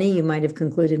with money, you might have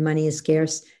concluded money is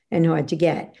scarce and hard to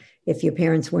get. If your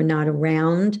parents were not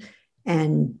around,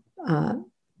 and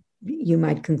you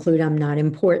might conclude I'm not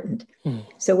important.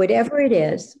 So whatever it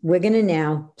is, we're going to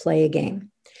now play a game.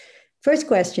 First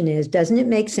question is, doesn't it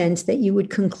make sense that you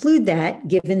would conclude that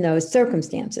given those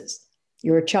circumstances?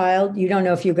 You're a child. You don't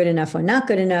know if you're good enough or not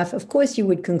good enough. Of course, you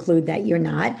would conclude that you're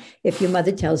not if your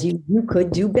mother tells you you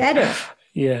could do better.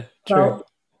 Yeah, true. Well,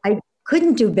 I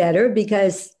couldn't do better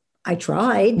because I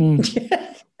tried.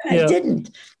 I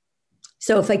didn't.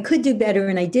 So if I could do better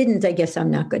and I didn't, I guess I'm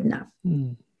not good enough.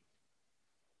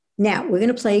 Now, we're going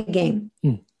to play a game.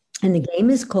 And the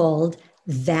game is called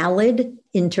Valid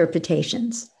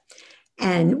Interpretations.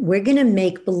 And we're going to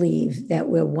make believe that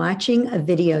we're watching a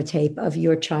videotape of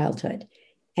your childhood.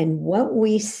 And what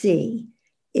we see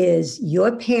is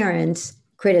your parents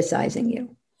criticizing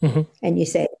you. And you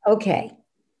say, okay,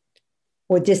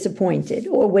 or disappointed,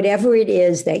 or whatever it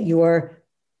is that your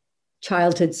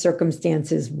childhood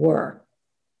circumstances were.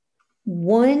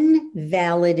 one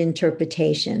valid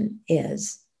interpretation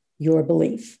is your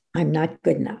belief, I'm not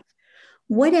good enough.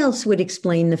 What else would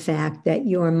explain the fact that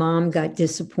your mom got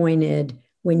disappointed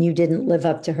when you didn't live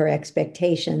up to her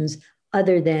expectations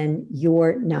other than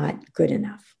you're not good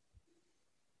enough?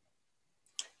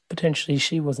 Potentially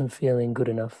she wasn't feeling good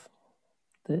enough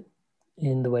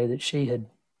in the way that she had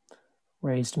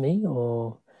raised me,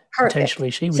 or Perfect. Potentially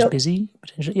she was busy.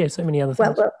 Potentially, so many other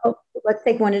things. Well, let's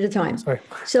take one at a time. Sorry.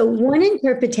 So one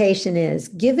interpretation is,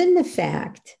 given the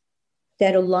fact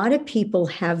that a lot of people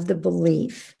have the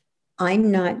belief,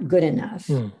 I'm not good enough,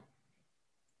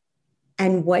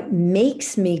 and what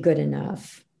makes me good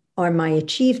enough are my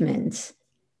achievements,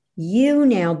 you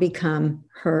now become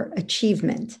her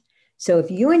achievement. So if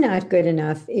you're not good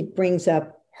enough, it brings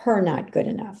up her not good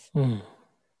enough.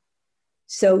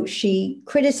 So she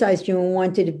criticized you and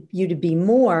wanted you to be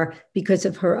more because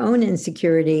of her own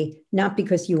insecurity, not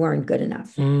because you weren't good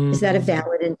enough. Is that a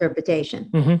valid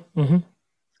interpretation?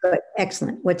 Good.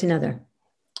 Excellent. What's another?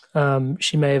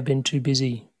 She may have been too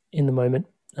busy in the moment,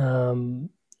 and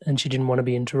she didn't want to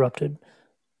be interrupted,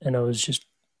 and I was just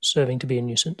serving to be a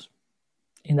nuisance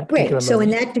in that particular moment. So in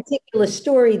that particular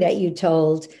story that you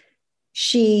told,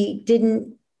 she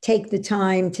didn't take the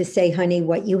time to say, honey,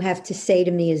 what you have to say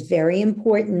to me is very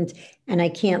important, and I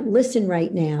can't listen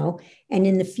right now. And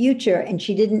in the future, and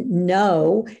she didn't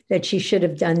know that she should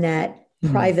have done that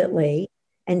privately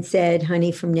and said,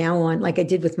 honey, from now on, like I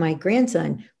did with my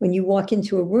grandson, when you walk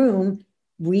into a room,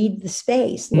 read the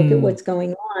space, look at what's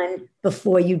going on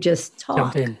before you just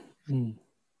talk. Jump in.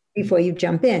 Before you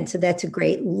jump in. So that's a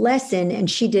great lesson. And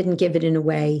she didn't give it in a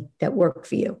way that worked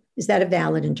for you. Is that a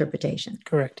valid interpretation?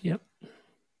 Correct. Yep.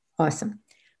 Awesome.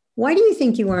 Why do you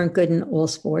think you weren't good in all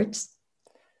sports?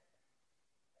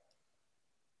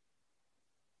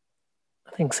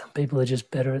 I think some people are just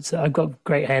better at. I've got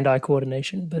great hand-eye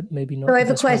coordination, but maybe not. So I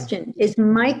have a question. Is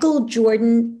Michael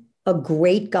Jordan a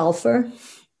great golfer?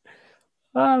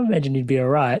 I imagine he'd be all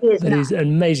right, but he's an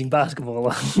amazing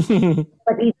basketballer.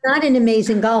 But he's not an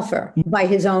amazing golfer by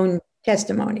his own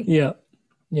testimony. Yeah.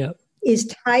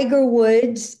 Is Tiger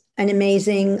Woods an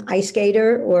amazing ice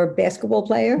skater or basketball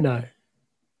player?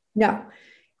 No.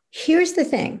 Here's the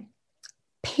thing.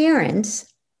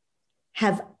 Parents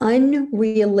have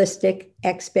unrealistic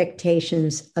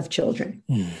expectations of children.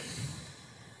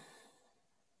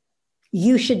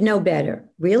 You should know better.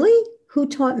 Really? Who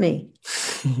taught me?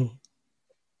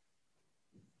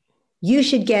 You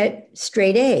should get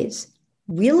straight A's.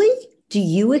 Really? Do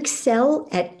you excel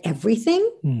at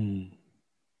everything?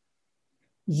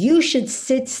 You should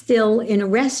sit still in a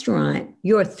restaurant.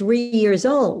 You're 3 years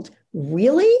old.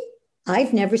 Really?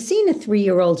 I've never seen a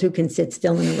 3-year-old who can sit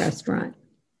still in a restaurant.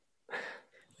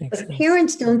 But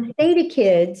parents don't say to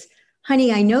kids,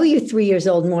 honey, I know you're 3 years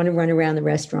old and want to run around the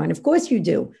restaurant. Of course you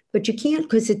do, but you can't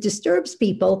because it disturbs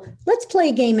people. Let's play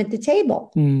a game at the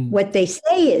table. What they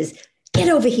say is, get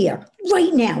over here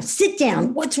right now. Sit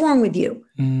down. What's wrong with you?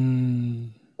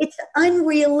 It's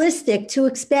unrealistic to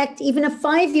expect even a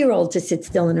 5-year-old to sit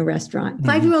still in a restaurant.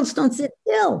 5-year-olds don't sit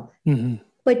still.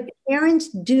 But parents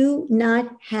do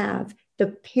not have the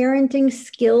parenting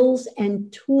skills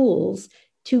and tools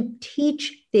to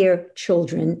teach their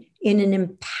children in an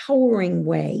empowering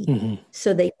way.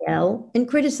 So they yell and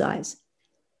criticize.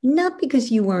 Not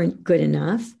because you weren't good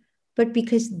enough, but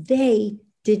because they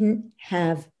didn't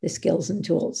have the skills and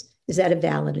tools. Is that a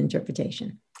valid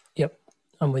interpretation? Yep,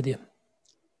 I'm with you.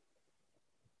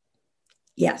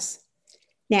 Yes.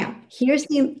 Now, here's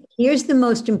the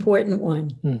most important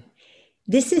one.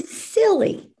 This is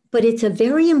silly, but it's a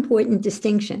very important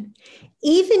distinction.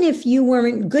 Even if you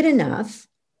weren't good enough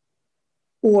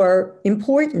or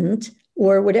important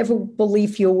or whatever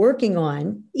belief you're working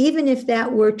on, even if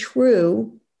that were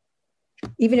true,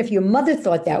 even if your mother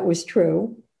thought that was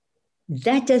true,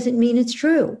 that doesn't mean it's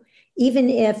true. Even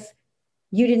if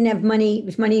you didn't have money,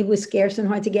 if money was scarce and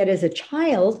hard to get as a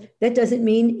child, that doesn't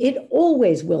mean it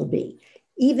always will be.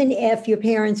 Even if your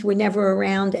parents were never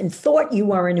around and thought you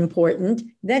weren't important,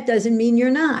 that doesn't mean you're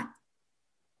not.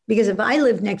 Because if I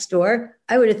lived next door,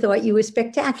 I would have thought you were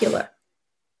spectacular.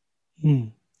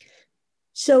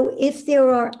 So if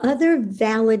there are other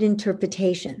valid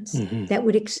interpretations that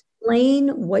would explain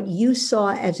what you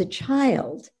saw as a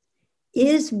child,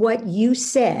 is what you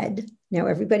said, now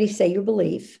everybody say your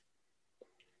belief,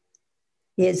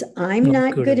 is I'm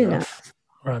not good enough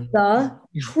the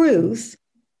truth,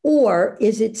 or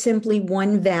is it simply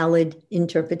one valid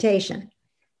interpretation?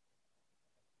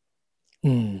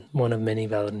 One of many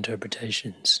valid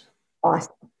interpretations.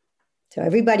 Awesome. So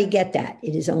everybody get that.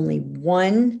 It is only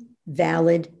one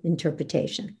valid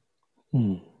interpretation.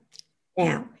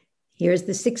 Now, Here's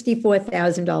the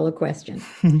 $64,000 question.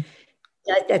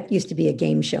 That used to be a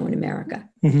game show in America.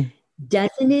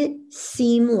 Doesn't it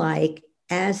seem like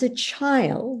as a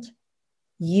child,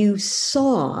 you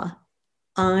saw,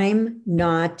 I'm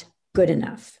not good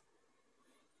enough,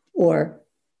 or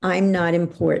I'm not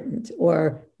important,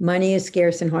 or money is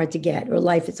scarce and hard to get, or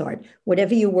life is hard,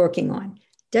 whatever you're working on?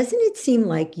 Doesn't it seem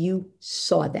like you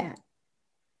saw that?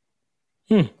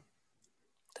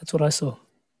 That's what I saw.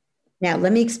 Now,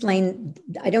 let me explain.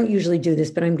 I don't usually do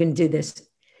this, but I'm going to do this.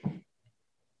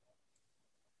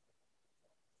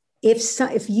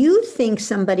 If you think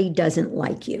somebody doesn't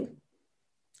like you,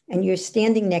 and you're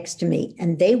standing next to me,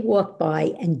 and they walk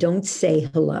by and don't say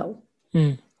hello,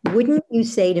 wouldn't you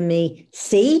say to me,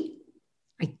 see,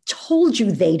 I told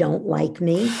you they don't like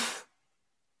me.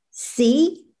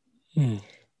 See?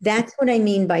 That's what I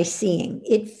mean by seeing.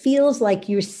 It feels like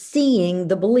you're seeing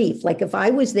the belief. Like if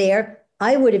I was there,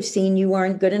 I would have seen you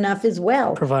weren't good enough as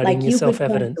well. Providing like you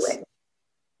self-evidence.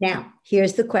 Now,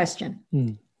 here's the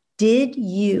question. Did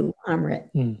you, Amrit,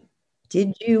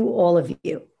 did you, all of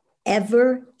you,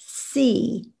 ever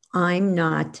see I'm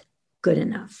not good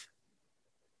enough?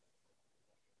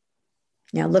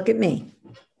 Now look at me.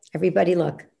 Everybody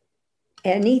look.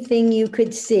 Anything you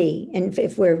could see, and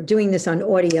if we're doing this on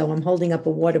audio, I'm holding up a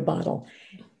water bottle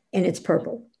and it's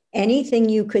purple. Anything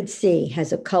you could see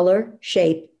has a color,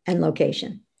 shape, and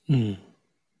location.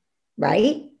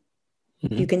 Right?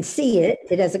 You can see it.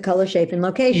 It has a color, shape, and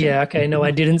location. Yeah, okay. No,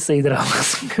 I didn't see that I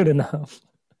wasn't good enough.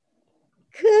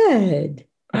 Good.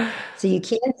 So you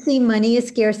can't see money is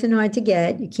scarce and hard to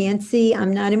get. You can't see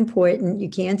I'm not important. You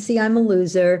can't see I'm a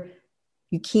loser.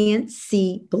 You can't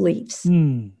see beliefs.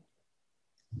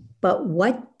 But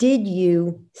what did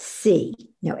you see?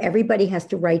 Now, everybody has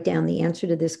to write down the answer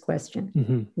to this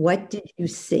question. What did you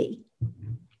see?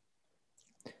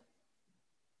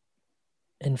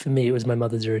 And for me, it was my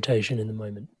mother's irritation in the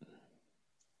moment.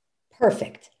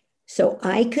 Perfect. So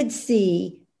I could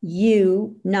see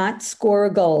you not score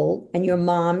a goal and your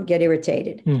mom get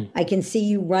irritated. I can see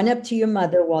you run up to your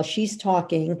mother while she's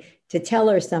talking to tell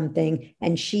her something,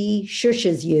 and she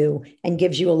shushes you and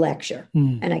gives you a lecture.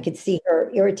 And I could see her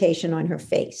irritation on her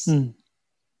face.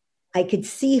 I could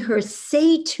see her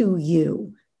say to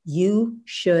you, you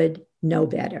should know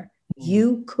better.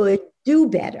 You could do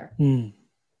better.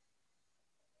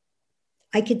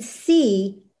 I could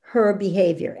see her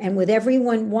behavior. And with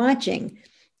everyone watching,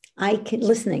 I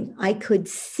could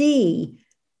see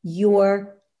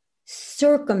your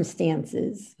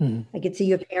circumstances. I could see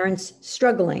your parents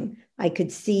struggling. I could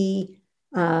see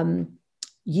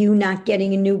you not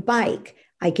getting a new bike.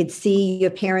 I could see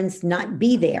your parents not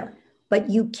be there. But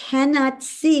you cannot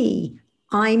see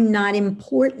I'm not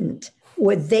important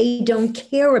or they don't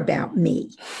care about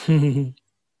me.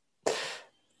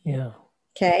 Yeah.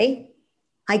 Okay.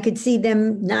 I could see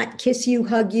them not kiss you,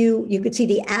 hug you. You could see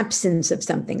the absence of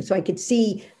something. So I could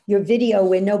see your video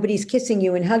where nobody's kissing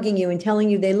you and hugging you and telling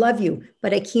you they love you,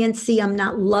 but I can't see I'm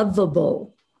not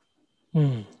lovable.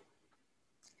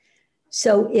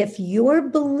 So if your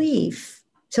belief,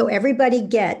 so everybody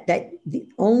get that the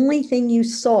only thing you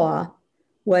saw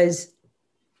was,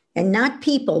 and not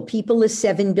people is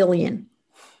 7 billion.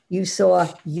 You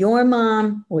saw your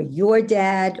mom or your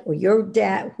dad,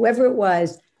 whoever it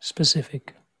was.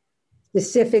 Specific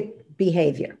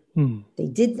behavior. They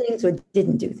did things or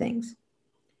didn't do things.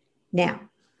 Now,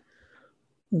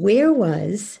 where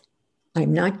was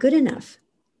I'm not good enough?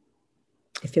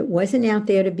 If it wasn't out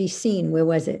there to be seen, where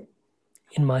was it?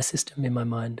 In my system, in my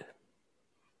mind.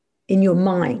 In your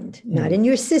mind, not in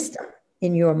your system,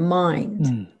 in your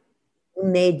mind. You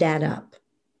made that up.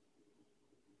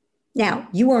 Now,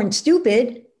 you weren't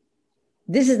stupid.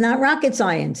 This is not rocket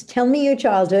science. Tell me your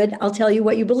childhood. I'll tell you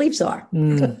what your beliefs are.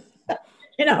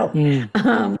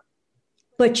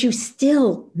 But you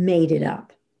still made it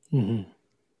up.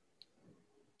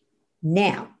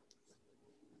 Now,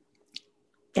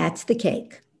 that's the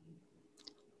cake.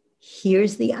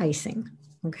 Here's the icing,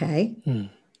 okay?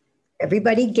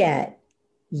 Everybody get,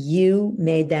 you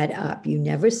made that up. You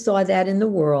never saw that in the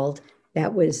world.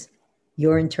 That was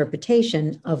your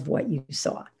interpretation of what you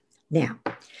saw. Now,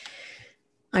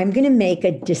 I'm going to make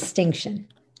a distinction.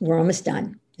 We're almost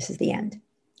done. This is the end.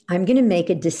 I'm going to make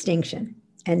a distinction.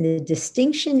 And the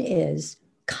distinction is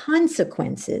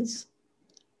consequences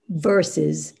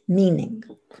versus meaning.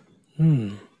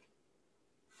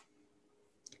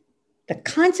 The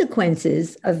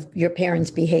consequences of your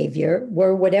parents' behavior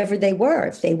were whatever they were.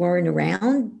 If they weren't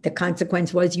around, the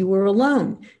consequence was you were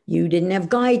alone. You didn't have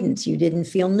guidance. You didn't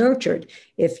feel nurtured.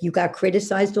 If you got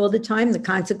criticized all the time, the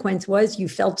consequence was you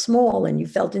felt small and you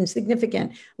felt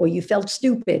insignificant, or you felt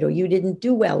stupid, or you didn't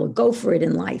do well or go for it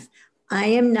in life. I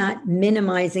am not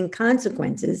minimizing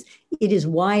consequences. It is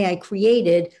why I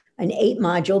created an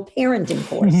 8-module parenting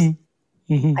course.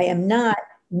 I am not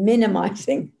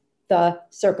minimizing the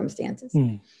circumstances.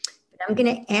 But I'm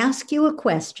going to ask you a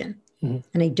question, and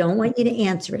I don't want you to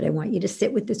answer it. I want you to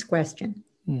sit with this question.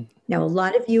 Now, a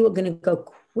lot of you are going to go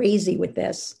crazy with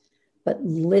this, but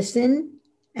listen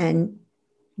and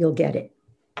you'll get it.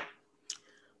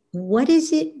 What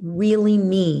does it really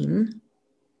mean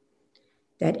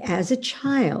that as a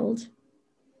child,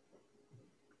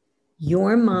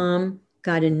 your mom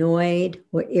got annoyed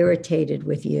or irritated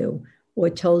with you or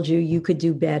told you you could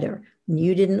do better, and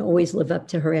you didn't always live up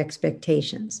to her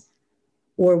expectations,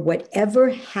 or whatever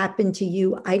happened to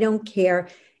you? I don't care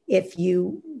if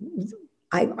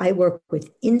I work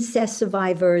with incest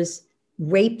survivors,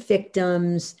 rape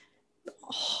victims,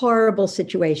 horrible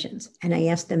situations. And I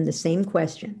ask them the same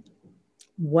question.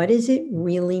 What does it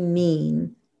really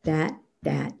mean that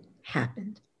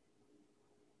happened?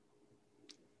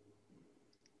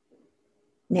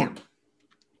 Now,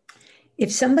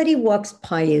 if somebody walks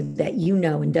by you that you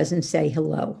know and doesn't say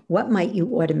hello, what might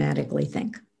you automatically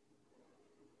think?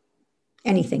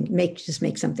 Anything. Just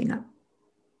make something up.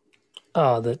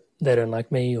 That they don't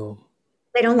like me, or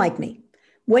they don't like me.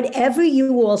 Whatever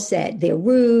you all said, they're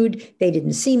rude, they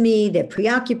didn't see me, they're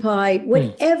preoccupied,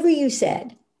 whatever you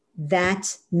said,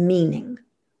 that's meaning.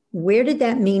 Where did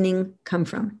that meaning come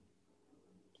from?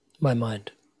 My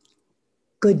mind.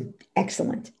 Good,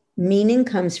 excellent. Meaning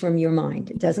comes from your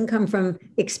mind. It doesn't come from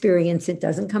experience. It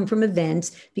doesn't come from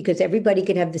events, because everybody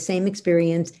could have the same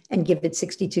experience and give it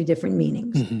 62 different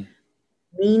meanings.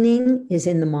 Meaning is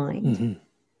in the mind.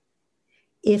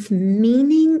 If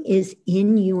meaning is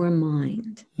in your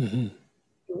mind,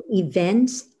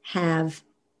 events have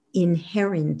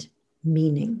inherent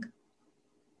meaning.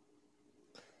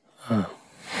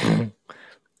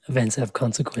 Events have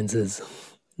consequences,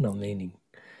 no meaning.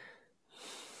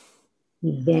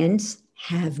 Events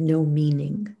have no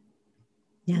meaning.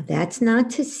 Now, that's not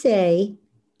to say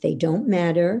they don't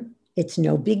matter. It's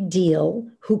no big deal.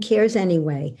 Who cares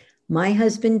anyway? My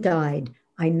husband died.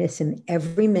 I miss him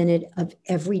every minute of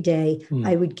every day.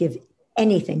 I would give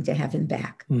anything to have him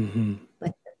back.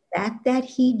 But the fact that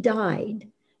he died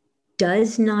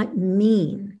does not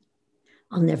mean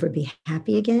I'll never be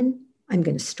happy again. I'm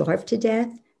going to starve to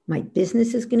death. My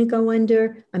business is going to go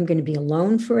under. I'm going to be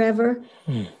alone forever.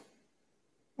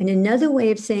 And another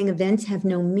way of saying events have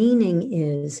no meaning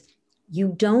is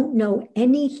you don't know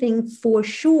anything for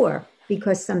sure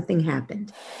because something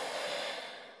happened.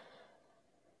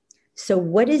 So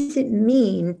what does it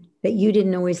mean that you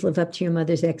didn't always live up to your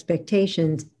mother's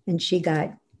expectations and she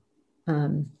got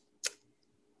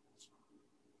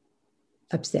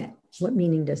upset? What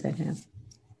meaning does that have?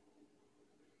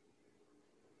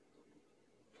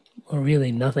 Well,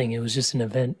 really nothing. It was just an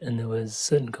event and there was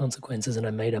certain consequences and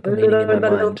I made up a meaning in my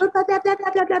mind.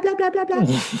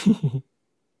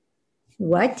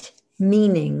 What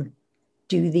meaning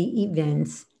do the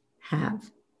events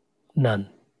have? None.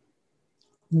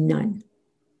 None.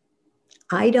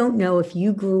 I don't know if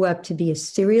you grew up to be a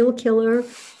serial killer,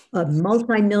 a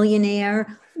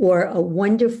multimillionaire, or a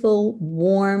wonderful,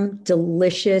 warm,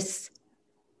 delicious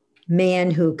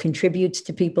man who contributes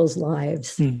to people's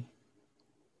lives.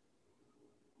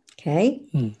 Okay?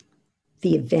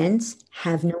 The events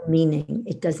have no meaning.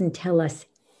 It doesn't tell us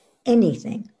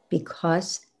anything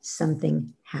because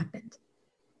something happened.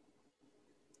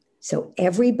 So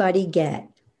everybody get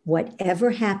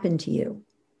whatever happened to you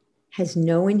has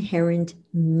no inherent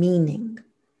meaning.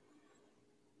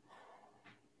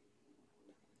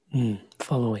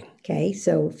 Following. Okay,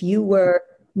 so if you were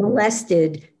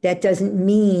molested, that doesn't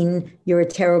mean you're a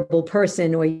terrible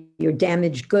person or you're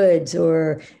damaged goods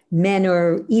or men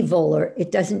are evil, or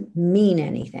it doesn't mean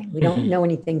anything. We don't know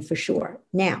anything for sure.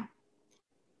 Now,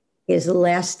 here's the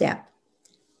last step.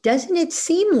 Doesn't it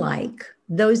seem like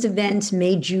those events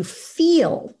made you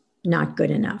feel not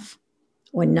good enough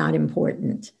or not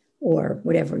important or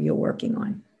whatever you're working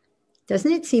on?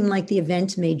 Doesn't it seem like the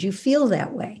events made you feel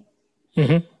that way?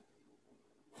 Can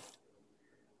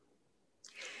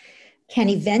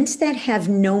events that have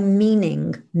no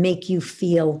meaning make you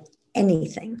feel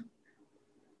anything?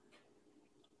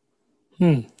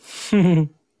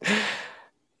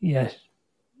 Yes.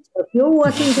 So if you're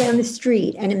walking down the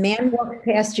street and a man walks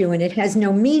past you and it has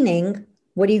no meaning,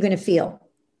 what are you going to feel?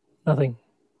 Nothing.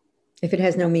 If it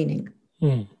has no meaning?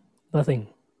 Nothing.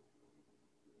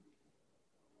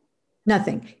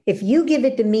 Nothing. If you give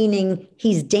it the meaning,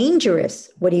 he's dangerous,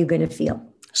 what are you going to feel?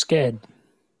 Scared.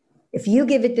 If you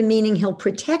give it the meaning, he'll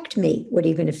protect me, what are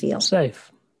you going to feel?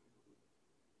 Safe.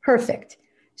 Perfect.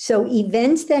 So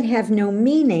events that have no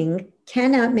meaning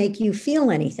cannot make you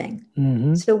feel anything.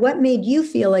 Mm-hmm. So what made you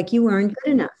feel like you weren't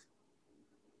good enough?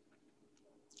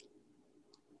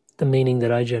 The meaning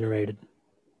that I generated.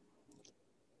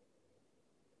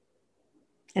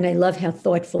 And I love how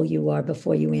thoughtful you are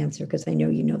before you answer, because I know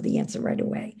you know the answer right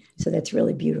away. So that's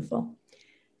really beautiful.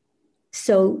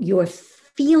 So your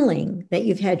feeling that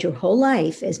you've had your whole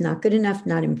life is not good enough,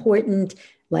 not important,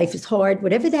 life is hard,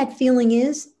 whatever that feeling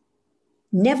is,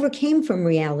 never came from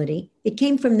reality. It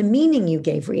came from the meaning you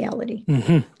gave reality.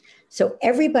 Mm-hmm. So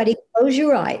everybody close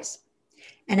your eyes.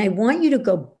 And I want you to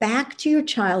go back to your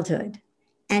childhood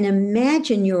and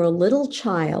imagine you're a little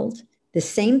child. The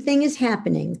same thing is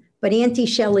happening, but Auntie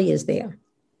Shelley is there.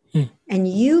 And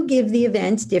you give the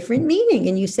events different meaning.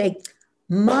 And you say,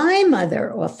 my mother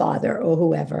or father or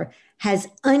whoever has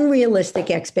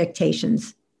unrealistic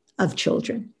expectations of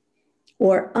children.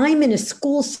 Or I'm in a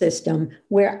school system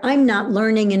where I'm not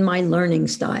learning in my learning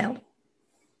style.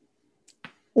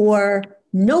 Or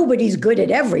nobody's good at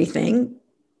everything.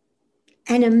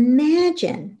 And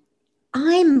imagine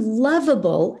I'm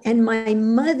lovable and my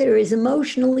mother is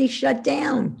emotionally shut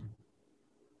down.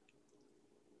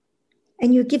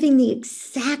 And you're giving the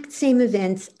exact same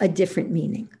events a different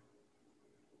meaning.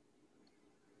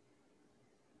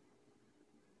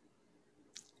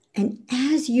 And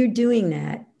as you're doing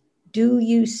that, do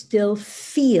you still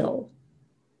feel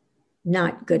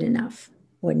not good enough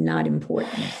or not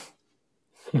important?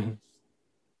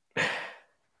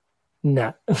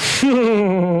 No.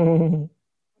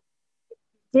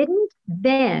 Didn't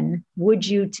then, would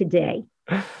you today?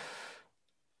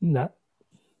 No.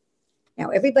 Now,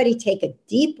 everybody take a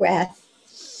deep breath.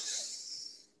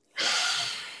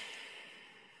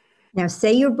 Now,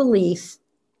 say your belief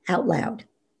out loud.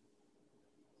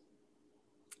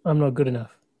 I'm not good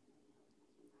enough.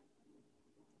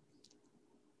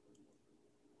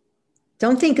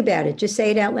 Don't think about it. Just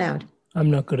say it out loud. I'm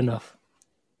not good enough.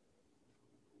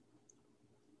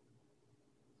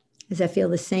 Does that feel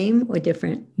the same or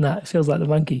different? No, it feels like the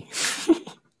monkey.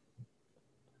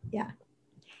 Yeah.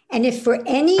 And if for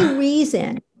any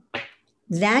reason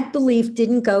that belief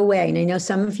didn't go away, and I know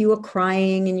some of you are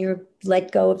crying and you're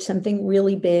let go of something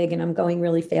really big, and I'm going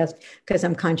really fast because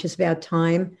I'm conscious about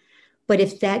time. But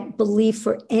if that belief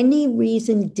for any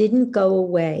reason didn't go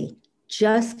away,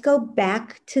 just go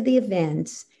back to the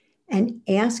events and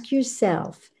ask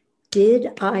yourself,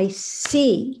 did I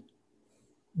see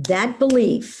that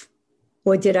belief?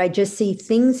 Or did I just see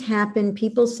things happen?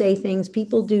 People say things,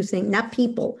 people do things, not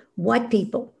people. What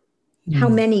people? How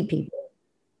many people?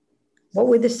 What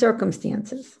were the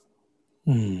circumstances?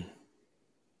 Maybe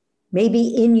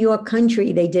in your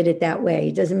country, they did it that way.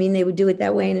 It doesn't mean they would do it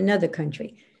that way in another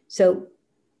country. So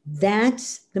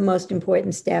that's the most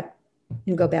important step,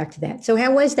 and go back to that. So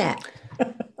how was that?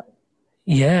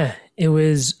 Yeah, it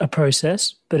was a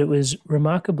process, but it was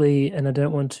remarkably, and I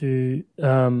don't want to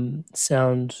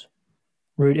sound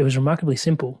rude, it was remarkably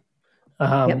simple.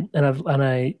 And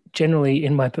I generally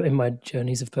in my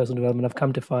journeys of personal development, I've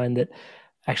come to find that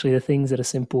actually the things that are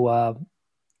simple are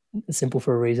simple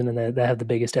for a reason, and they have the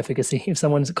biggest efficacy. If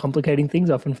someone's complicating things,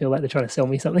 I often feel like they're trying to sell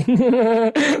me something.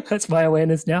 That's my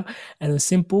awareness now. And it was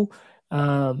simple.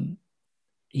 And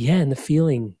the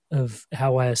feeling of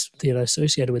how I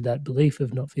associated with that belief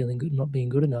of not feeling good, not being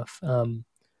good enough,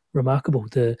 remarkable.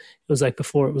 It was like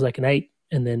before it was like an 8,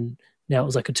 and then now it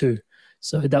was like a 2.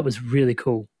 So that was really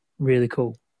cool. Really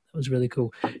cool. That was really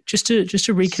cool. Just to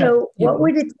recap. So what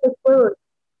would it take?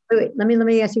 Wait, let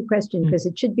me ask you a question, because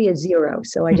it should be a 0.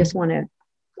 So I just want to.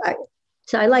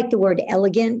 So I like the word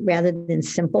elegant rather than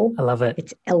simple. I love it.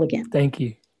 It's elegant. Thank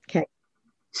you. Okay.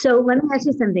 So let me ask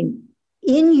you something.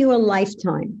 In your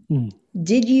lifetime,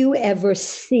 did you ever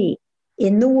see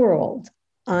in the world,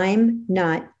 I'm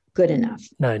not good enough?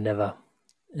 No, never.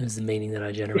 It was the meaning that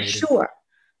I generated. Sure.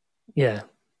 Yeah.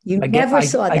 You never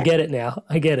saw that. I get it now.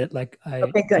 I get it.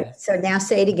 Okay, good. Yeah. So now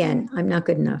say it again. I'm not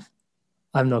good enough.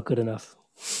 I'm not good enough.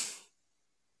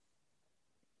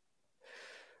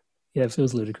 Yeah, it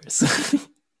feels ludicrous.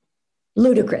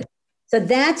 Ludicrous. So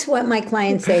that's what my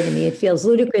clients say to me. It feels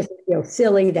ludicrous. It feels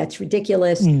silly. That's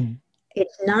ridiculous.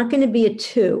 It's not going to be a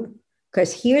 2,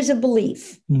 because here's a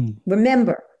belief.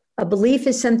 Remember, a belief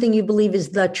is something you believe is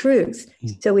the truth.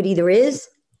 So it either is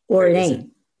or it ain't.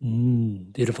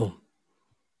 Beautiful.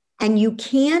 And you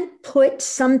can't put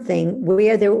something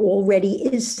where there already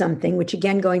is something, which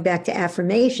again, going back to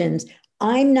affirmations,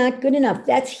 I'm not good enough.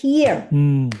 That's here.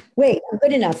 Wait, I'm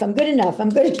good enough. I'm good enough. I'm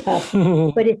good enough.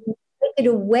 But if you take it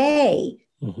away,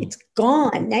 it's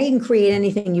gone. Now you can create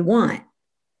anything you want.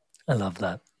 I love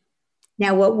that.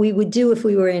 Now, what we would do if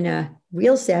we were in a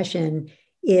real session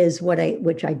is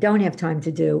which I don't have time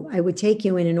to do. I would take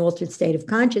you in an altered state of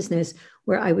consciousness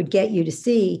where I would get you to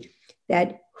see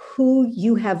that who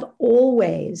you have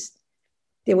always,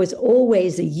 there was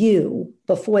always a you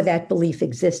before that belief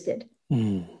existed.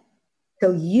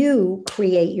 So you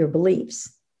create your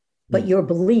beliefs, but your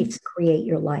beliefs create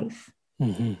your life.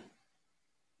 And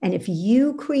if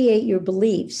you create your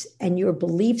beliefs and your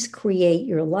beliefs create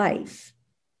your life,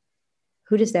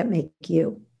 who does that make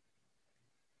you?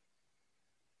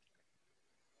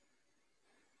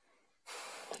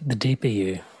 The deeper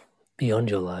you, beyond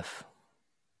your life.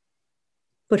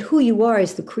 But who you are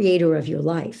is the creator of your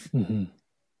life.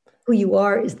 Who you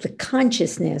are is the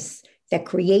consciousness that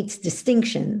creates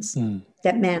distinctions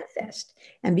that manifest.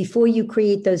 And before you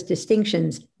create those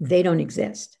distinctions, they don't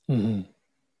exist. And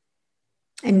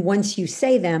once you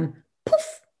say them,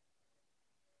 poof.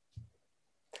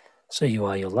 So you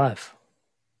are your life.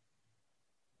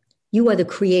 You are the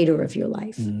creator of your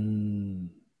life.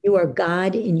 You are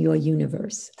God in your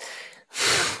universe.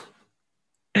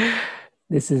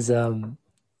 This is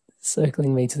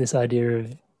circling me to this idea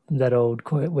of that old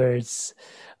quote where I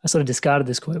sort of discarded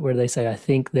this quote where they say, I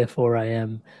think, therefore I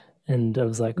am. And I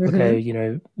was like, okay, you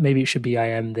know, maybe it should be I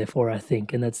am, therefore I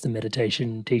think. And that's the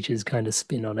meditation teachers kind of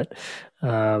spin on it.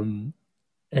 And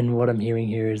what I'm hearing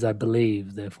here is I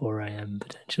believe, therefore I am,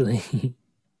 potentially.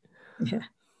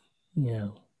 Yeah.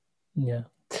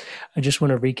 I just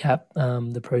want to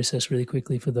recap the process really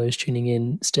quickly for those tuning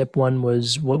in. Step 1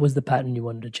 was, what was the pattern you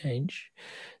wanted to change?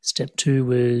 Step 2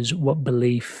 was, what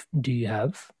belief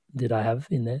did I have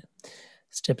in there?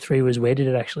 Step 3 was, where did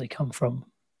it actually come from?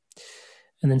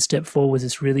 And then step 4 was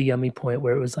this really yummy point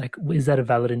where it was like, is that a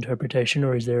valid interpretation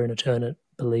or is there an alternate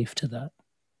belief to that?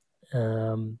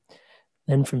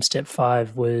 Then from step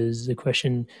 5 was the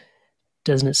question,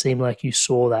 doesn't it seem like you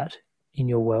saw that in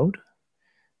your world?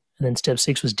 And then step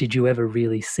 6 was, did you ever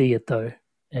really see it though?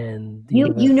 And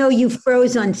you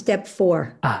froze on step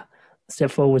 4. Step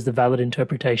 4 was the valid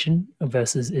interpretation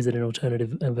versus is it an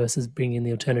alternative versus bringing in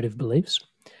the alternative beliefs.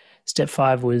 Step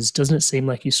 5 was, doesn't it seem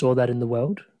like you saw that in the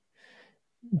world?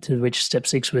 To which step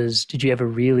 6 was, did you ever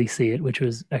really see it? Which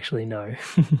was actually no.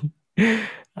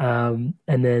 And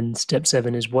then step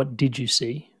 7 is, what did you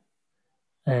see?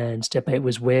 And step 8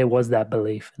 was, where was that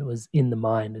belief? And it was in the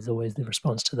mind is always the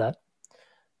response to that.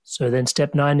 So then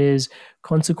step 9 is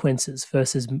consequences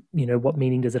versus, what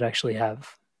meaning does it actually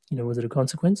have? Was it a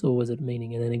consequence or was it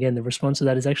meaning? And then again, the response to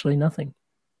that is actually nothing.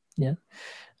 Yeah.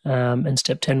 And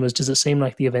step 10 was, does it seem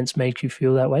like the events make you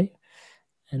feel that way?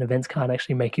 And events can't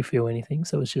actually make you feel anything.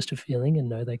 So it's just a feeling, and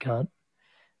no, they can't.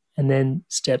 And then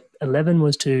step 11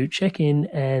 was to check in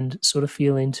and sort of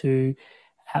feel into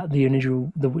how the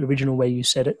original way you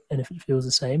said it. And if it feels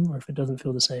the same or if it doesn't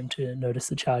feel the same, to notice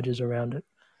the charges around it.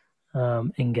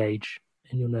 Engage,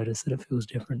 and you'll notice that it feels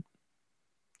different.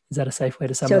 Is that a safe way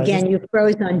to summarize? So again, you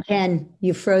froze on 10.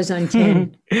 You froze on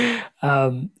 10.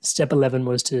 Step 11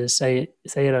 was to say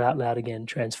it out loud again,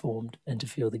 transformed, and to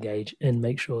feel the gauge and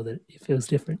make sure that it feels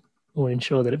different, or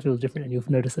ensure that it feels different, and you'll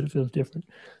notice that it feels different,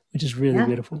 which is really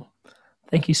beautiful.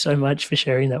 Thank you so much for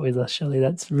sharing that with us, Shelley.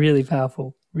 That's really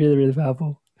powerful, really, really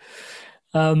powerful.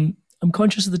 I'm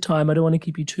conscious of the time. I don't want to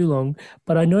keep you too long,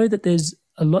 but I know that there's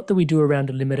a lot that we do around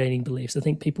eliminating beliefs. I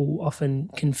think people often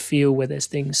can feel where there's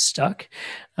things stuck.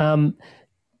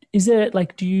 Is there and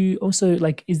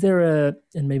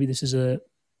maybe this is a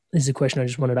question I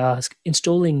just wanted to ask,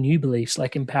 installing new beliefs,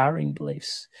 like empowering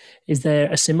beliefs, is there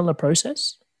a similar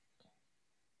process?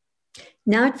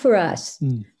 Not for us,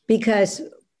 because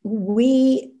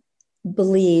we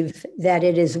believe that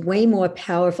it is way more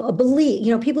powerful. A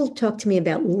belief, people talk to me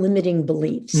about limiting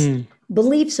beliefs.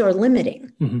 Beliefs are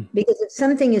limiting because if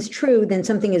something is true, then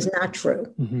something is not true.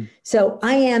 So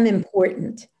I am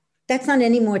important. That's not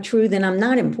any more true than I'm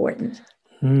not important.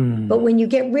 But when you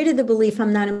get rid of the belief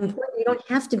I'm not important, you don't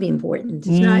have to be important.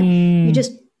 It's not, you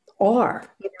just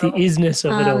are. The isness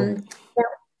of it all.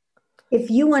 If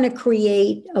you want to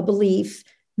create a belief,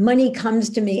 money comes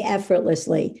to me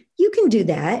effortlessly, you can do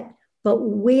that. But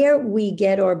where we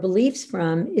get our beliefs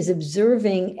from is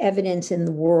observing evidence in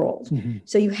the world.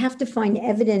 So you have to find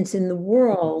evidence in the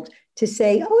world to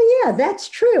say, oh, yeah, that's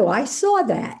true. I saw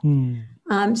that.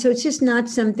 So it's just not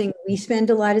something we spend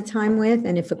a lot of time with.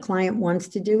 And if a client wants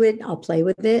to do it, I'll play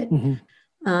with it.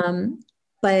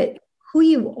 But who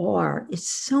you are is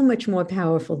so much more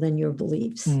powerful than your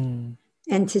beliefs.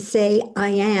 And to say, I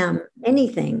am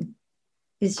anything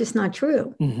is just not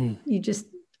true. You just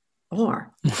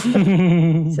are.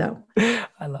 So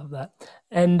I love that.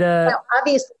 And well,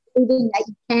 obviously, believing that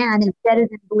you can is better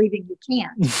than believing you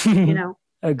can't, you know?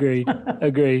 Agreed.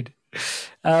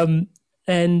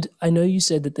 And I know you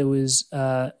said that there was,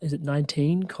 is it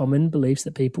 19 common beliefs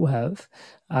that people have?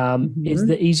 Is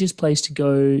the easiest place to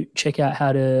go check out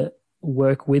how to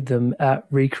work with them at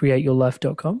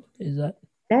recreateyourlife.com? Is that?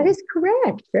 That is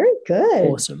correct. Very good.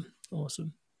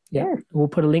 Awesome. Yeah. We'll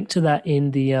put a link to that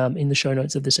in the show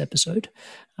notes of this episode.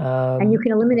 And you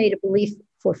can eliminate a belief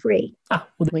for free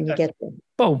when you get there.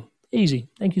 Boom. Easy.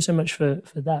 Thank you so much for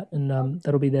that. And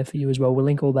that'll be there for you as well. We'll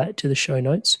link all that to the show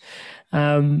notes.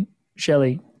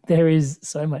 Shelley, there is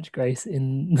so much grace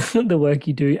in the work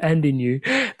you do and in you.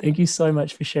 Thank you so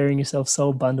much for sharing yourself so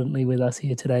abundantly with us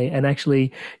here today and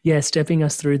actually, stepping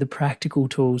us through the practical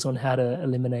tools on how to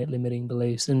eliminate limiting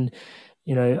beliefs. And,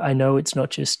 you know, I know it's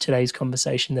not just today's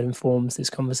conversation that informs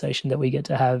this conversation that we get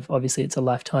to have. Obviously, it's a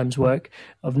lifetime's work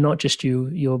of not just you,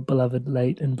 your beloved,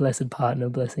 late and blessed partner,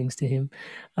 blessings to him.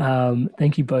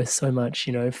 Thank you both so much,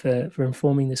 you know, for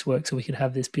informing this work so we could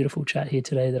have this beautiful chat here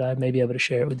today, that I may be able to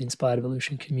share it with the Inspired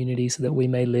Evolution community so that we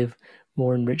may live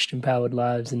more enriched, empowered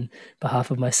lives. And on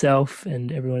behalf of myself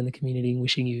and everyone in the community,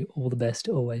 wishing you all the best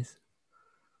always.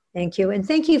 Thank you. And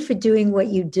thank you for doing what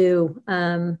you do.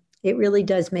 It really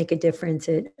does make a difference.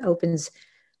 It opens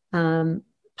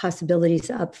possibilities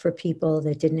up for people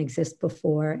that didn't exist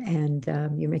before, and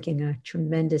you're making a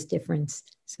tremendous difference.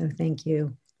 So thank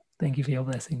you. Thank you for your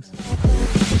blessings.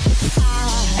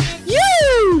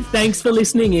 Thanks for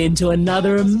listening in to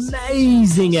another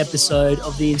amazing episode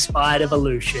of The Inspired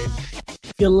Evolution.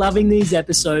 If you're loving these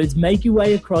episodes, make your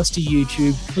way across to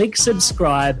YouTube, click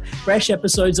subscribe. Fresh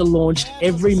episodes are launched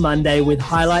every Monday with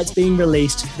highlights being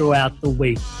released throughout the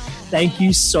week. Thank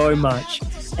you so much.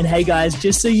 And hey guys,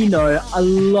 just so you know, a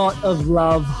lot of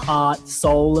love, heart,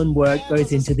 soul, and work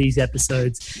goes into these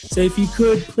episodes. So if you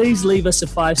could, please leave us a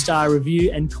 5-star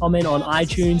review and comment on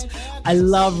iTunes. I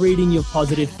love reading your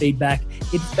positive feedback.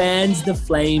 It fans the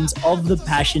flames of the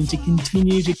passion to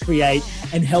continue to create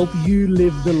and help you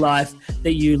live the life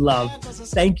that you love.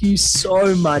 Thank you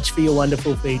so much for your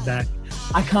wonderful feedback.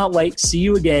 I can't wait to see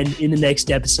you again in the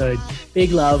next episode.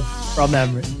 Big love from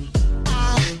Amrit.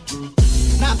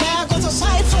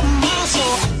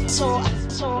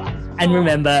 And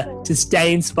remember to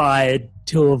stay inspired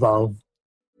to evolve.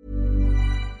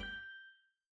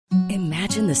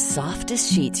 Imagine the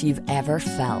softest sheets you've ever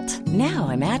felt. Now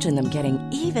imagine them getting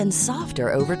even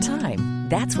softer over time.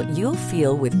 That's what you'll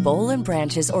feel with Boll &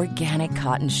 Branch's organic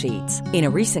cotton sheets. In a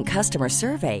recent customer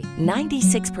survey,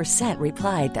 96%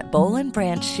 replied that Boll &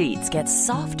 Branch sheets get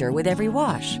softer with every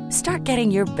wash. Start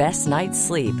getting your best night's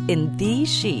sleep in these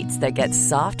sheets that get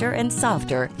softer and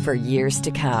softer for years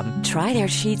to come. Try their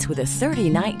sheets with a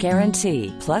 30-night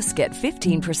guarantee. Plus, get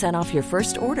 15% off your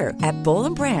first order at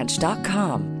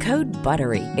bollandbranch.com. Code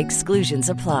BUTTERY. Exclusions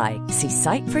apply. See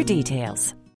site for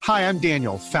details. Hi, I'm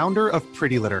Daniel, founder of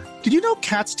Pretty Litter. Did you know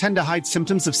cats tend to hide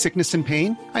symptoms of sickness and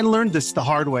pain? I learned this the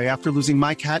hard way after losing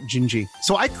my cat, Gingy.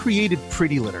 So I created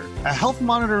Pretty Litter, a health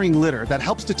monitoring litter that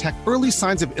helps detect early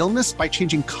signs of illness by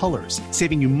changing colors,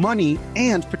 saving you money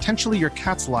and potentially your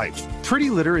cat's life.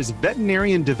 Pretty Litter is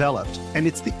veterinarian developed, and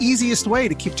it's the easiest way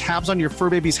to keep tabs on your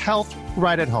fur baby's health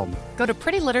right at home. Go to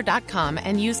prettylitter.com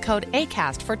and use code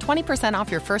ACAST for 20% off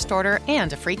your first order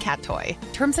and a free cat toy.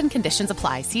 Terms and conditions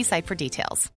apply. See site for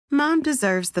details. Mom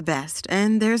deserves the best,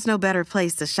 and there's no better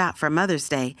place to shop for Mother's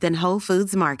Day than Whole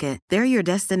Foods Market. They're your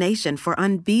destination for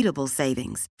unbeatable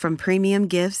savings, from premium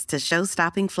gifts to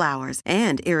show-stopping flowers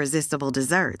and irresistible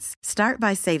desserts. Start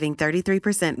by saving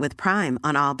 33% with Prime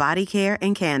on all body care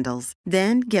and candles.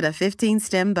 Then get a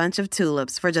 15-stem bunch of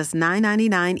tulips for just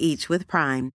 $9.99 each with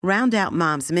Prime. Round out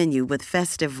Mom's menu with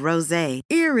festive rosé,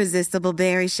 irresistible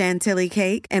berry chantilly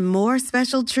cake, and more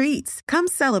special treats. Come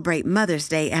celebrate Mother's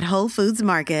Day at Whole Foods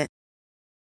Market.